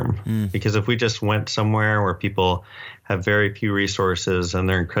long term? Because if we just went somewhere where people have very few resources and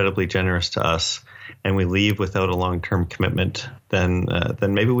they're incredibly generous to us, and we leave without a long-term commitment, then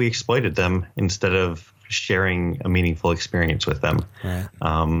maybe we exploited them instead of sharing a meaningful experience with them. Right.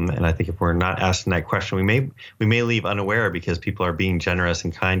 And I think if we're not asking that question, we may leave unaware because people are being generous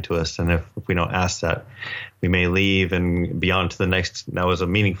and kind to us. And if we don't ask that, we may leave and be on to the next. That was a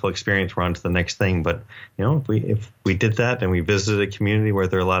meaningful experience. We're on to the next thing. But if we did that and we visited a community where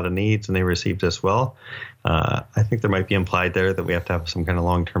there are a lot of needs and they received us well, I think there might be implied there that we have to have some kind of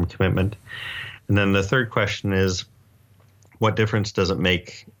long-term commitment. And then the third question is, what difference does it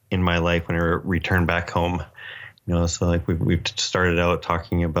make in my life when I return back home? So like we've started out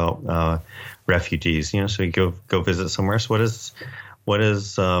talking about refugees. So you go visit somewhere. So what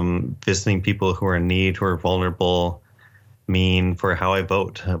is visiting people who are in need, who are vulnerable, mean for how I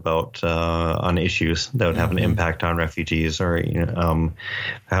vote about on issues that would have an impact on refugees, or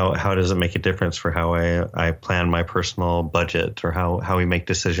how does it make a difference for how I plan my personal budget, or how we make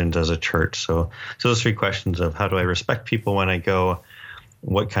decisions as a church? So those 3 questions of how do I respect people when I go,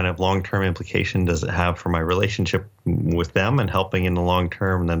 what kind of long-term implication does it have for my relationship with them and helping in the long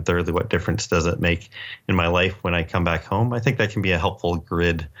term, and then thirdly, what difference does it make in my life when I come back home? I think that can be a helpful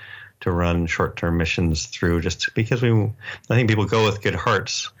grid run short-term missions through, just because I think people go with good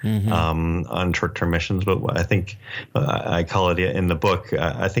hearts on short-term missions, but I think I call it in the book,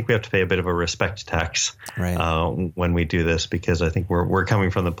 I think we have to pay a bit of a respect tax when we do this, because I think we're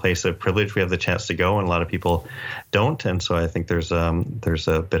coming from the place of privilege. We have the chance to go, and a lot of people don't, and so I think there's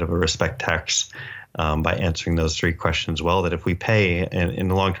a bit of a respect tax by answering those three questions well, that if we pay, and in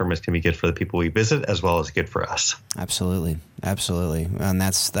the long term, it's going to be good for the people we visit as well as good for us. Absolutely. And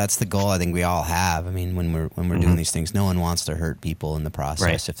that's the goal I think we all have. I mean, when we're doing these things, no one wants to hurt people in the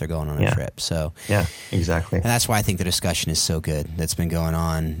process if they're going on a trip. So yeah, exactly. And that's why I think the discussion is so good that's been going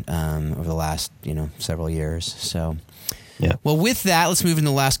on over the last several years. So. Yeah. Well, with that, let's move into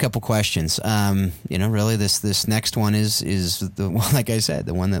the last couple questions. Really, this next one is the one, like I said,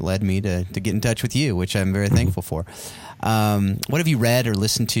 the one that led me to get in touch with you, which I'm very thankful for. What have you read or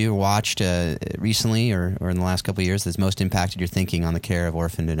listened to or watched recently or in the last couple of years that's most impacted your thinking on the care of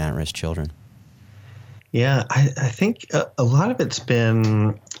orphaned and at-risk children? Yeah, I think a lot of it's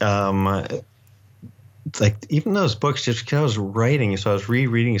been like even those books, just because I was writing, so I was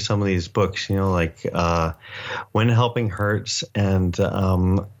rereading some of these books, like When Helping Hurts, and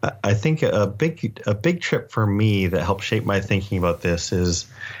I think a big trip for me that helped shape my thinking about this is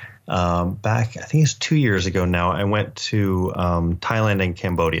back, I think it's 2 years ago now, I went to Thailand and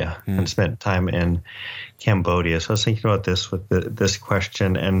Cambodia and spent time in Cambodia. So I was thinking about this with this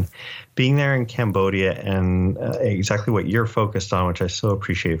question, and being there in Cambodia and exactly what you're focused on, which I so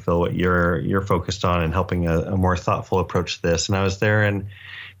appreciate, Phil, what you're focused on and helping a more thoughtful approach to this. And I was there in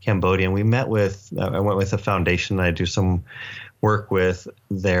Cambodia, and I went with a foundation that I do some work with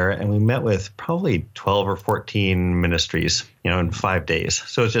there, and we met with probably 12 or 14 ministries, in 5 days.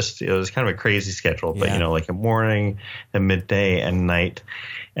 So it was kind of a crazy schedule, but like a morning, a midday, and night.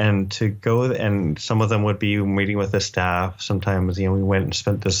 And to go, and some of them would be meeting with the staff. Sometimes, we went and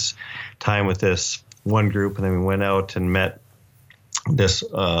spent this time with this one group, and then we went out and met this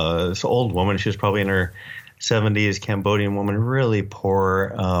old woman. She was probably in her 70s, Cambodian woman, really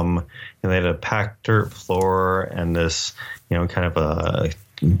poor. They had a packed dirt floor and this, kind of a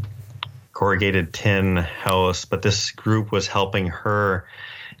corrugated tin house. But this group was helping her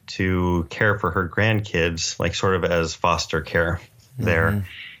to care for her grandkids, like sort of as foster care there.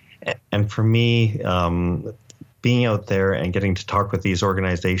 And for me, being out there and getting to talk with these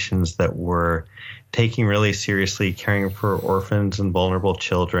organizations that were taking really seriously caring for orphans and vulnerable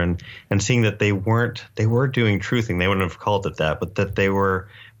children, and seeing that they were doing truthing, they wouldn't have called it that, but that they were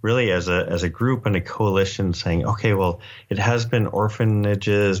really as a group and a coalition saying, okay, well, it has been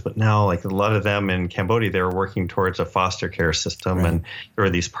orphanages, but now like a lot of them in Cambodia, they were working towards a foster care system. Right. And there were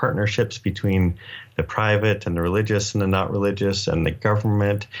these partnerships between the private and the religious and the not religious and the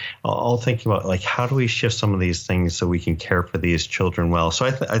government, all thinking about like, how do we shift some of these things so we can care for these children well? So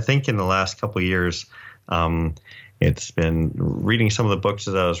I think in the last couple of years, it's been reading some of the books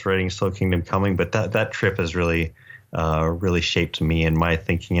that I was writing, Slow Kingdom Coming, but that trip has really shaped me and my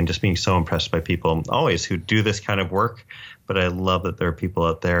thinking, and just being so impressed by people always who do this kind of work. But I love that there are people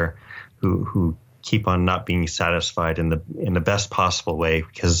out there who keep on not being satisfied in the best possible way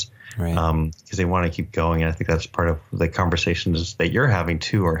because they want to keep going. And I think that's part of the conversations that you're having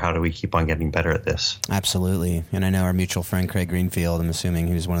too, or how do we keep on getting better at this? Absolutely. And I know our mutual friend Craig Greenfield, I'm assuming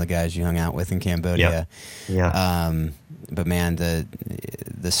he was one of the guys you hung out with in Cambodia. Yeah. But man,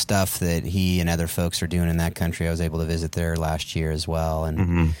 the stuff that he and other folks are doing in that country, I was able to visit there last year as well,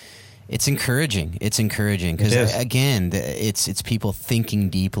 and it's encouraging. It's encouraging because again, it's people thinking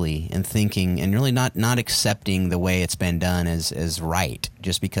deeply and really not accepting the way it's been done as right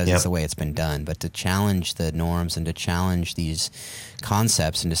just because it's the way it's been done, but to challenge the norms and to challenge these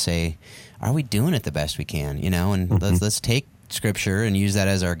concepts and to say, are we doing it the best we can? And let's take Scripture and use that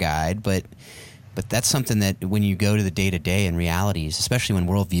as our guide, but that's something that when you go to the day-to-day and realities, especially when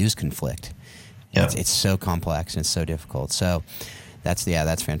worldviews conflict, it's so complex and it's so difficult. So that's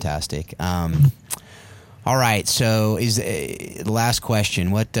fantastic. All right. So is the last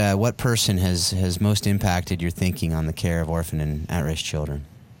question, what person has most impacted your thinking on the care of orphan and at-risk children?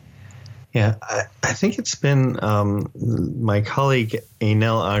 Yeah, I think it's been my colleague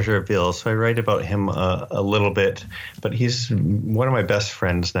Anel Agerville. So I write about him a little bit, but he's one of my best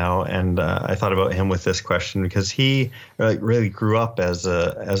friends now. And I thought about him with this question because he really grew up as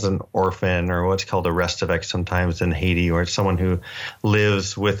an orphan, or what's called a restivec sometimes in Haiti, or someone who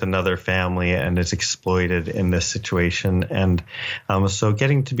lives with another family and is exploited in this situation. And so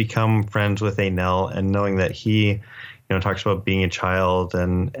getting to become friends with Anel and knowing that he talks about being a child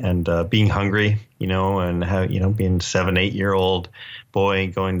and being hungry, and how, being 7-8-year-old boy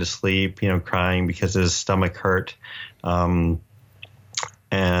going to sleep, crying because his stomach hurt. And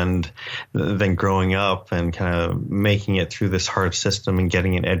and then growing up and kind of making it through this hard system and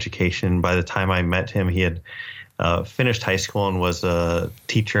getting an education. By the time I met him, he had finished high school and was a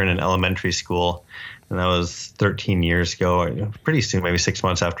teacher in an elementary school. And that was 13 years ago, pretty soon, maybe 6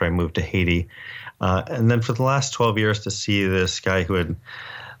 months after I moved to Haiti. And then for the last 12 years to see this guy who had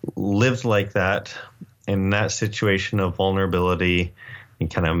lived like that in that situation of vulnerability and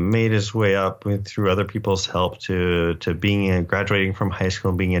kind of made his way up through other people's help to being graduating from high school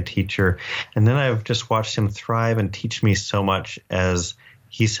and being a teacher. And then I've just watched him thrive and teach me so much as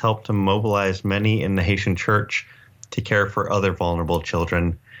he's helped to mobilize many in the Haitian church to care for other vulnerable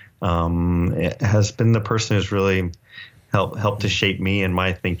children. It has been the person who's really helped to shape me and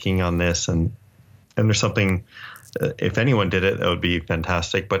my thinking on this. And there's something, if anyone did it, that would be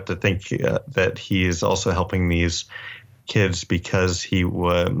fantastic. But to think that he is also helping these kids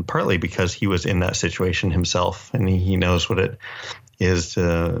partly because he was in that situation himself, and he knows what it is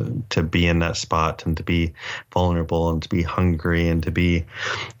to be in that spot and to be vulnerable and to be hungry and to be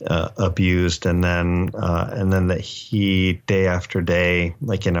abused, and then that he day after day,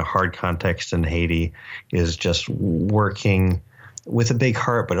 like in a hard context in Haiti, is just working with a big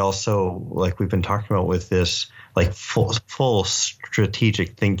heart, but also, like we've been talking about, with this like full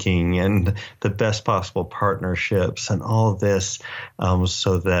strategic thinking and the best possible partnerships and all of this,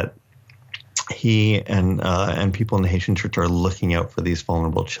 so that he and people in the Haitian church are looking out for these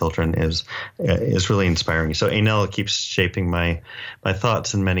vulnerable children is really inspiring. So Anel keeps shaping my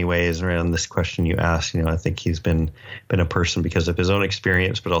thoughts in many ways around this question you asked. I think he's been a person because of his own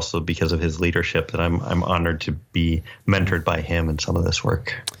experience, but also because of his leadership, that I'm honored to be mentored by him in some of this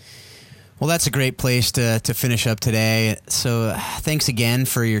work. Well, that's a great place to finish up today. So thanks again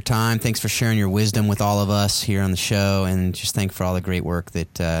for your time. Thanks for sharing your wisdom with all of us here on the show, and just thanks for all the great work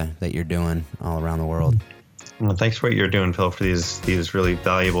that you're doing all around the world. Well, thanks for what you're doing, Phil, for these really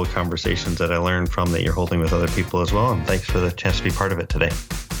valuable conversations that I learned from, that you're holding with other people as well. And thanks for the chance to be part of it today.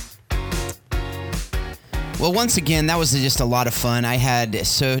 Well, once again, that was just a lot of fun. I had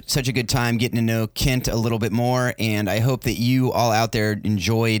such a good time getting to know Kent a little bit more, and I hope that you all out there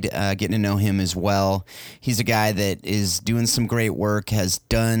enjoyed getting to know him as well. He's a guy that is doing some great work, has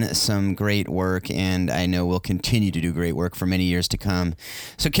done some great work, and I know will continue to do great work for many years to come.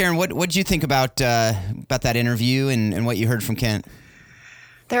 So, Karen, what did you think about that interview and what you heard from Kent?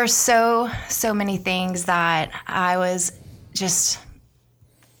 There are so many things that I was just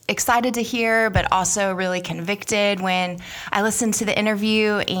excited to hear, but also really convicted. When I listened to the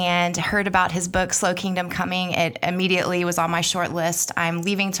interview and heard about his book, Slow Kingdom Coming, it immediately was on my short list. I'm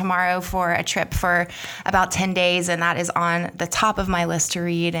leaving tomorrow for a trip for about 10 days, and that is on the top of my list to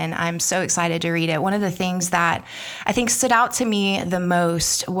read, and I'm so excited to read it. One of the things that I think stood out to me the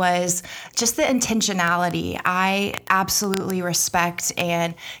most was just the intentionality. I absolutely respect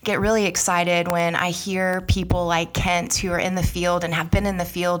and get really excited when I hear people like Kent, who are in the field and have been in the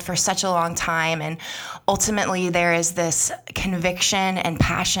field for such a long time, and ultimately there is this conviction and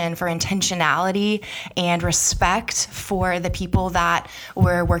passion for intentionality and respect for the people that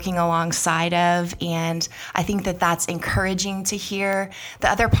we're working alongside of, and I think that that's encouraging to hear.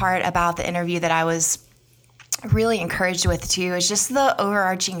 The other part about the interview that I was really encouraged with too is just the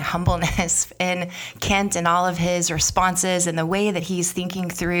overarching humbleness in Kent and all of his responses, and the way that he's thinking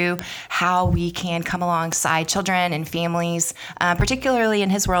through how we can come alongside children and families, particularly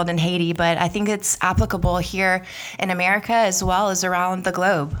in his world in Haiti, but I think it's applicable here in America as well as around the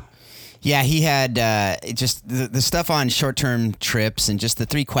globe. Yeah, he had just the stuff on short-term trips and just the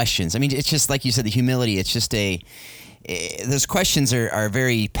 3 questions. I mean, it's just like you said, the humility. It's just those questions are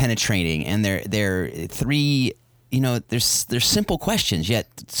very penetrating, and they're 3. They're simple questions, yet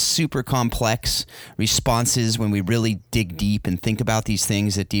super complex responses when we really dig deep and think about these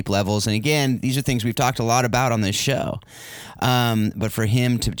things at deep levels. And again, these are things we've talked a lot about on this show. But for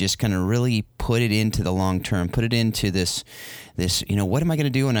him to just kind of really put it into the long term, put it into this, what am I going to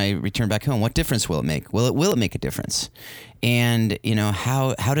do when I return back home? What difference will it make? Will it make a difference? And,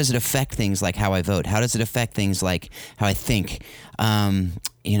 how does it affect things like how I vote? How does it affect things like how I think?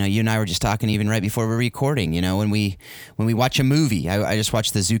 You and I were just talking even right before we're recording, when we watch a movie. I just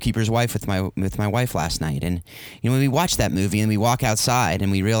watched The Zookeeper's Wife with my wife last night. And, when we watch that movie and we walk outside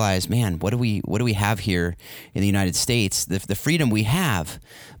and we realize, man, what do we have here in the United States? The freedom we have,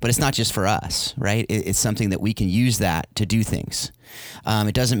 but it's not just for us, right? It's something that we can use that to do things.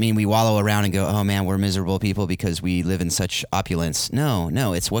 It doesn't mean we wallow around and go, oh man, we're miserable people because we live in such opulence.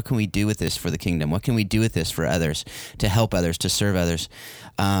 No, it's what can we do with this for the kingdom? What can we do with this for others, to help others, to serve others?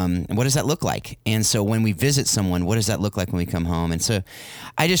 And what does that look like? And so when we visit someone, what does that look like when we come home? And so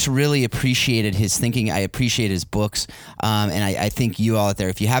I just really appreciated his thinking. I appreciate his books. And I think you all out there,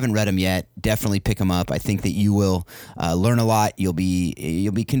 if you haven't read them yet, definitely pick them up. I think that you will learn a lot. You'll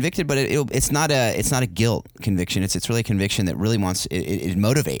be convicted, but it's not a guilt conviction. It's really a conviction that really wants, it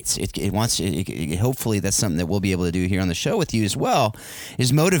motivates. It hopefully that's something that we'll be able to do here on the show with you as well,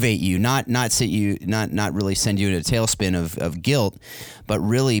 is motivate you, not really send you in a tailspin of guilt, but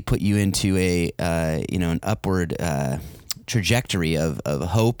really put you into an upward trajectory of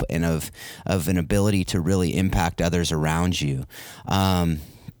hope and of an ability to really impact others around you.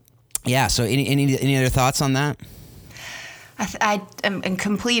 So any other thoughts on that? I am in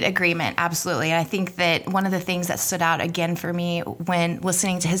complete agreement, absolutely. And I think that one of the things that stood out again for me when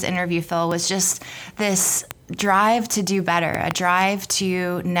listening to his interview, Phil, was just this drive to do better, a drive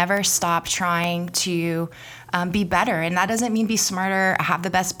to never stop trying to be better. And that doesn't mean be smarter, or have the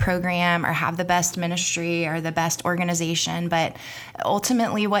best program, or have the best ministry, or the best organization, but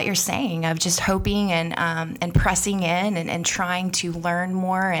ultimately what you're saying of just hoping and pressing in and trying to learn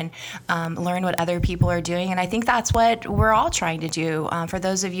more and learn what other people are doing. And I think that's what we're all trying to do. For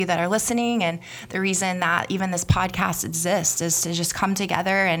those of you that are listening, and the reason that even this podcast exists is to just come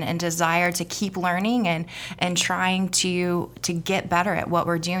together and desire to keep learning and trying to get better at what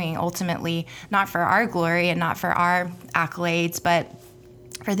we're doing, ultimately, not for our glory and not for our accolades, but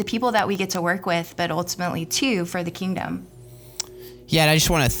for the people that we get to work with, but ultimately too for the kingdom. Yeah, and I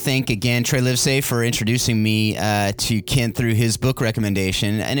just want to thank again Trey Livesay for introducing me to Kent through his book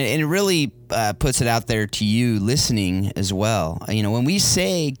recommendation, and it really puts it out there to you listening as well. When we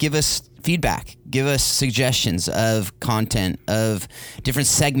say give us feedback, give us suggestions of content, of different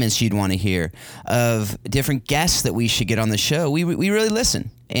segments you'd want to hear, of different guests that we should get on the show, we really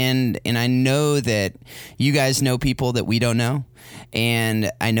listen. And I know that you guys know people that we don't know,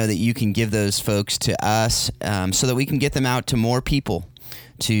 and I know that you can give those folks to us so that we can get them out to more people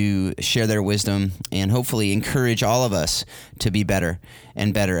to share their wisdom and hopefully encourage all of us to be better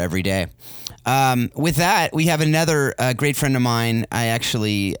and better every day. With that, we have another great friend of mine. I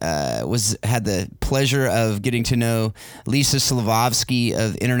actually had the pleasure of getting to know Lisa Slavovsky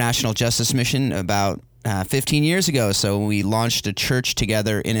of International Justice Mission about 15 years ago. So we launched a church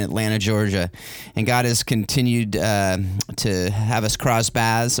together in Atlanta, Georgia, and God has continued to have us cross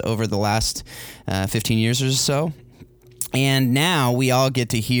paths over the last 15 years or so. And now we all get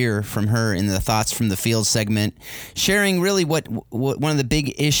to hear from her in the Thoughts from the Field segment, sharing really what one of the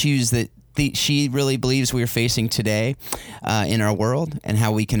big issues that she really believes we are facing today in our world and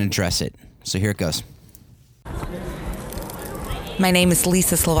how we can address it. So here it goes. My name is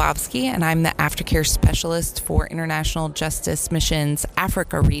Lisa Slavovsky, and I'm the aftercare specialist for International Justice Mission's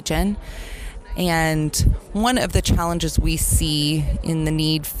Africa region. And one of the challenges we see in the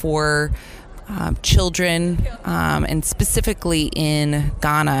need for children, and specifically in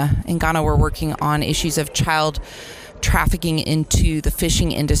Ghana. In Ghana, we're working on issues of child trafficking into the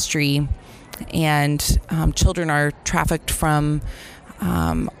fishing industry, and children are trafficked from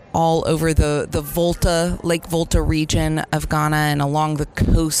all over the Volta, Lake Volta region of Ghana and along the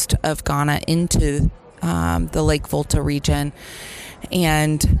coast of Ghana into the Lake Volta region.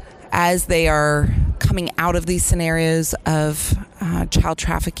 And as they are coming out of these scenarios of child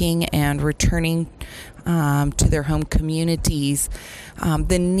trafficking and returning to their home communities,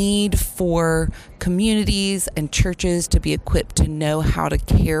 the need for communities and churches to be equipped to know how to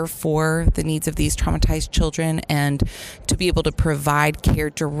care for the needs of these traumatized children and to be able to provide care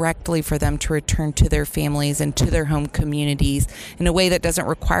directly for them to return to their families and to their home communities in a way that doesn't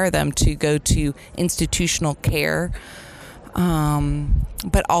require them to go to institutional care,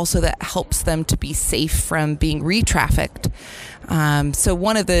 but also that helps them to be safe from being re-trafficked. So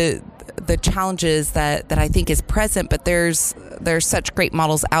one of the challenges that I think is present, but there's such great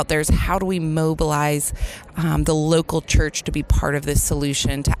models out there, is how do we mobilize the local church to be part of this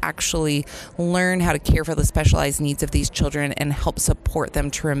solution, to actually learn how to care for the specialized needs of these children and help support them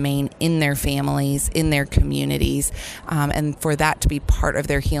to remain in their families, in their communities, and for that to be part of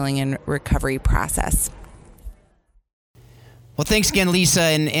their healing and recovery process. Well, thanks again, Lisa.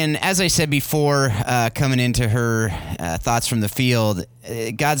 And as I said before, coming into her thoughts from the field,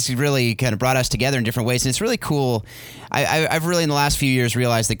 God's really kind of brought us together in different ways. And it's really cool. I've really in the last few years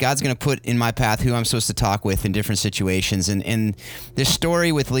realized that God's going to put in my path who I'm supposed to talk with in different situations. And this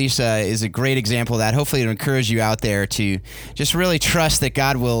story with Lisa is a great example of that. Hopefully it'll encourage you out there to just really trust that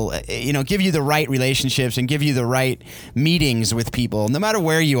God will, give you the right relationships and give you the right meetings with people, no matter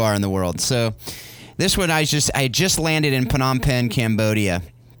where you are in the world. So this one, I just landed in Phnom Penh, Cambodia.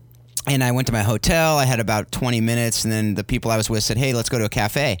 And I went to my hotel. I had about 20 minutes, and then the people I was with said, hey, let's go to a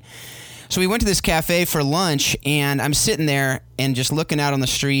cafe. So we went to this cafe for lunch, and I'm sitting there and just looking out on the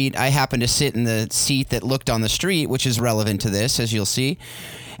street. I happened to sit in the seat that looked on the street, which is relevant to this, as you'll see.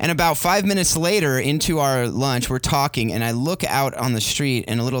 And about 5 minutes later into our lunch, we're talking, and I look out on the street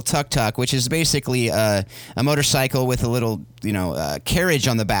in a little tuk-tuk, which is basically a motorcycle with a little, carriage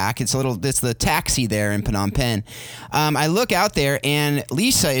on the back. It's the taxi there in Phnom Penh. I look out there, and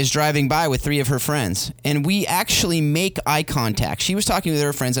Lisa is driving by with 3 of her friends, and we actually make eye contact. She was talking with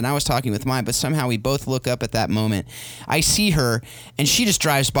her friends, and I was talking with mine, but somehow we both look up at that moment. I see her, and she just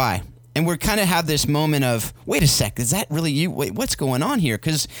drives by. And we kind of have this moment of, wait a sec, is that really you? Wait, what's going on here?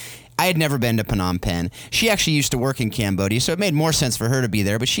 Because I had never been to Phnom Penh. She actually used to work in Cambodia, so it made more sense for her to be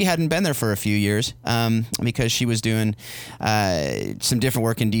there, but she hadn't been there for a few years because she was doing some different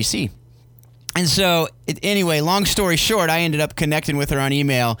work in D.C. And so, anyway, long story short, I ended up connecting with her on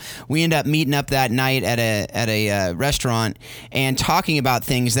email. We ended up meeting up that night at a restaurant and talking about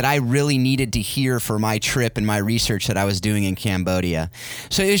things that I really needed to hear for my trip and my research that I was doing in Cambodia.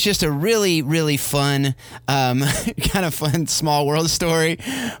 So it was just a really, really fun, kind of fun small world story.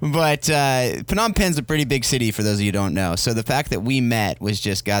 But Phnom Penh's a pretty big city for those of you who don't know. So the fact that we met was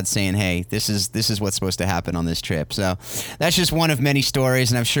just God saying, hey, this is what's supposed to happen on this trip. So that's just one of many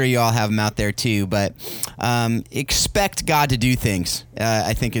stories, and I'm sure you all have them out there too, but expect God to do things,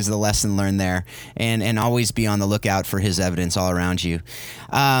 I think is the lesson learned there, and always be on the lookout for his evidence all around you.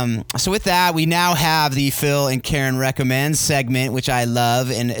 So with that, we now have the Phil and Karen Recommend segment, which I love,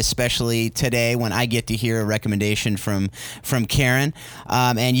 and especially today when I get to hear a recommendation from Karen,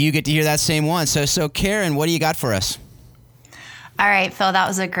 and you get to hear that same one. So Karen, what do you got for us? All right, Phil, that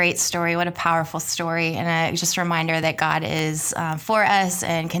was a great story. What a powerful story. And just a reminder that God is for us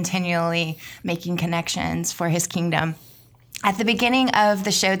and continually making connections for his kingdom. At the beginning of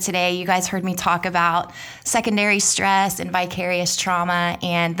the show today, you guys heard me talk about secondary stress and vicarious trauma.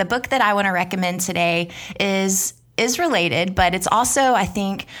 And the book that I want to recommend today is related, but it's also, I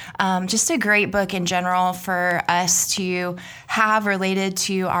think, just a great book in general for us to have related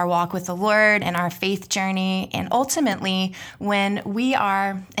to our walk with the Lord and our faith journey. And ultimately, when we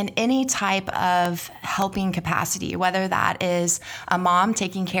are in any type of helping capacity, whether that is a mom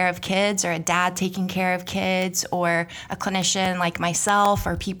taking care of kids or a dad taking care of kids or a clinician like myself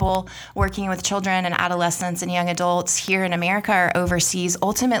or people working with children and adolescents and young adults here in America or overseas,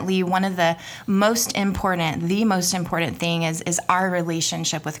 ultimately, one of the most important thing is our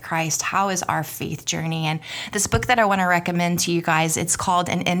relationship with Christ. How is our faith journey? And this book that I want to recommend to you guys, it's called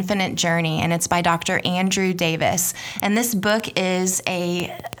An Infinite Journey, and it's by Dr. Andrew Davis. And this book is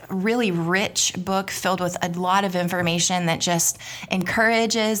a really rich book filled with a lot of information that just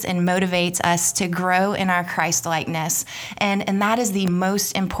encourages and motivates us to grow in our Christ-likeness. And that is the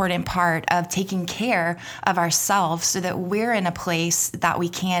most important part of taking care of ourselves so that we're in a place that we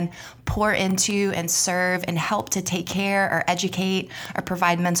can pour into and serve and help to take care or educate or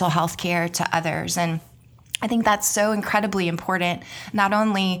provide mental health care to others. And I think that's so incredibly important, not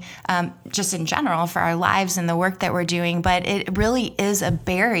only just in general for our lives and the work that we're doing, but it really is a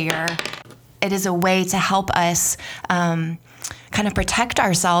barrier. It is a way to help us kind of protect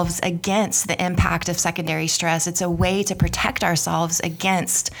ourselves against the impact of secondary stress. It's a way to protect ourselves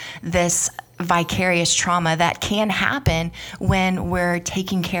against this vicarious trauma that can happen when we're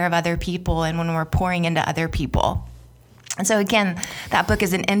taking care of other people and when we're pouring into other people. And so again, that book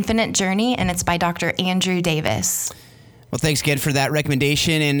is An Infinite Journey, and it's by Dr. Andrew Davis. Well, thanks again for that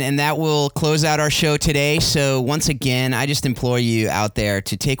recommendation, and that will close out our show today. So once again, I just implore you out there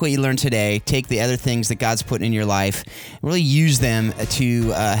to take what you learned today, take the other things that God's put in your life, really use them to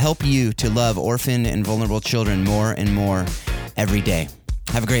help you to love orphan and vulnerable children more and more every day.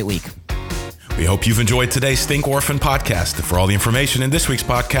 Have a great week. We hope you've enjoyed today's Think Orphan podcast. For all the information in this week's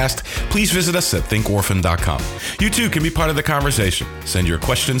podcast, please visit us at thinkorphan.com. You too can be part of the conversation. Send your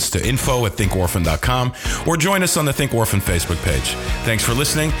questions to info@thinkorphan.com or join us on the Think Orphan Facebook page. Thanks for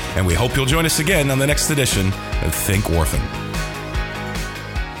listening, and we hope you'll join us again on the next edition of Think Orphan.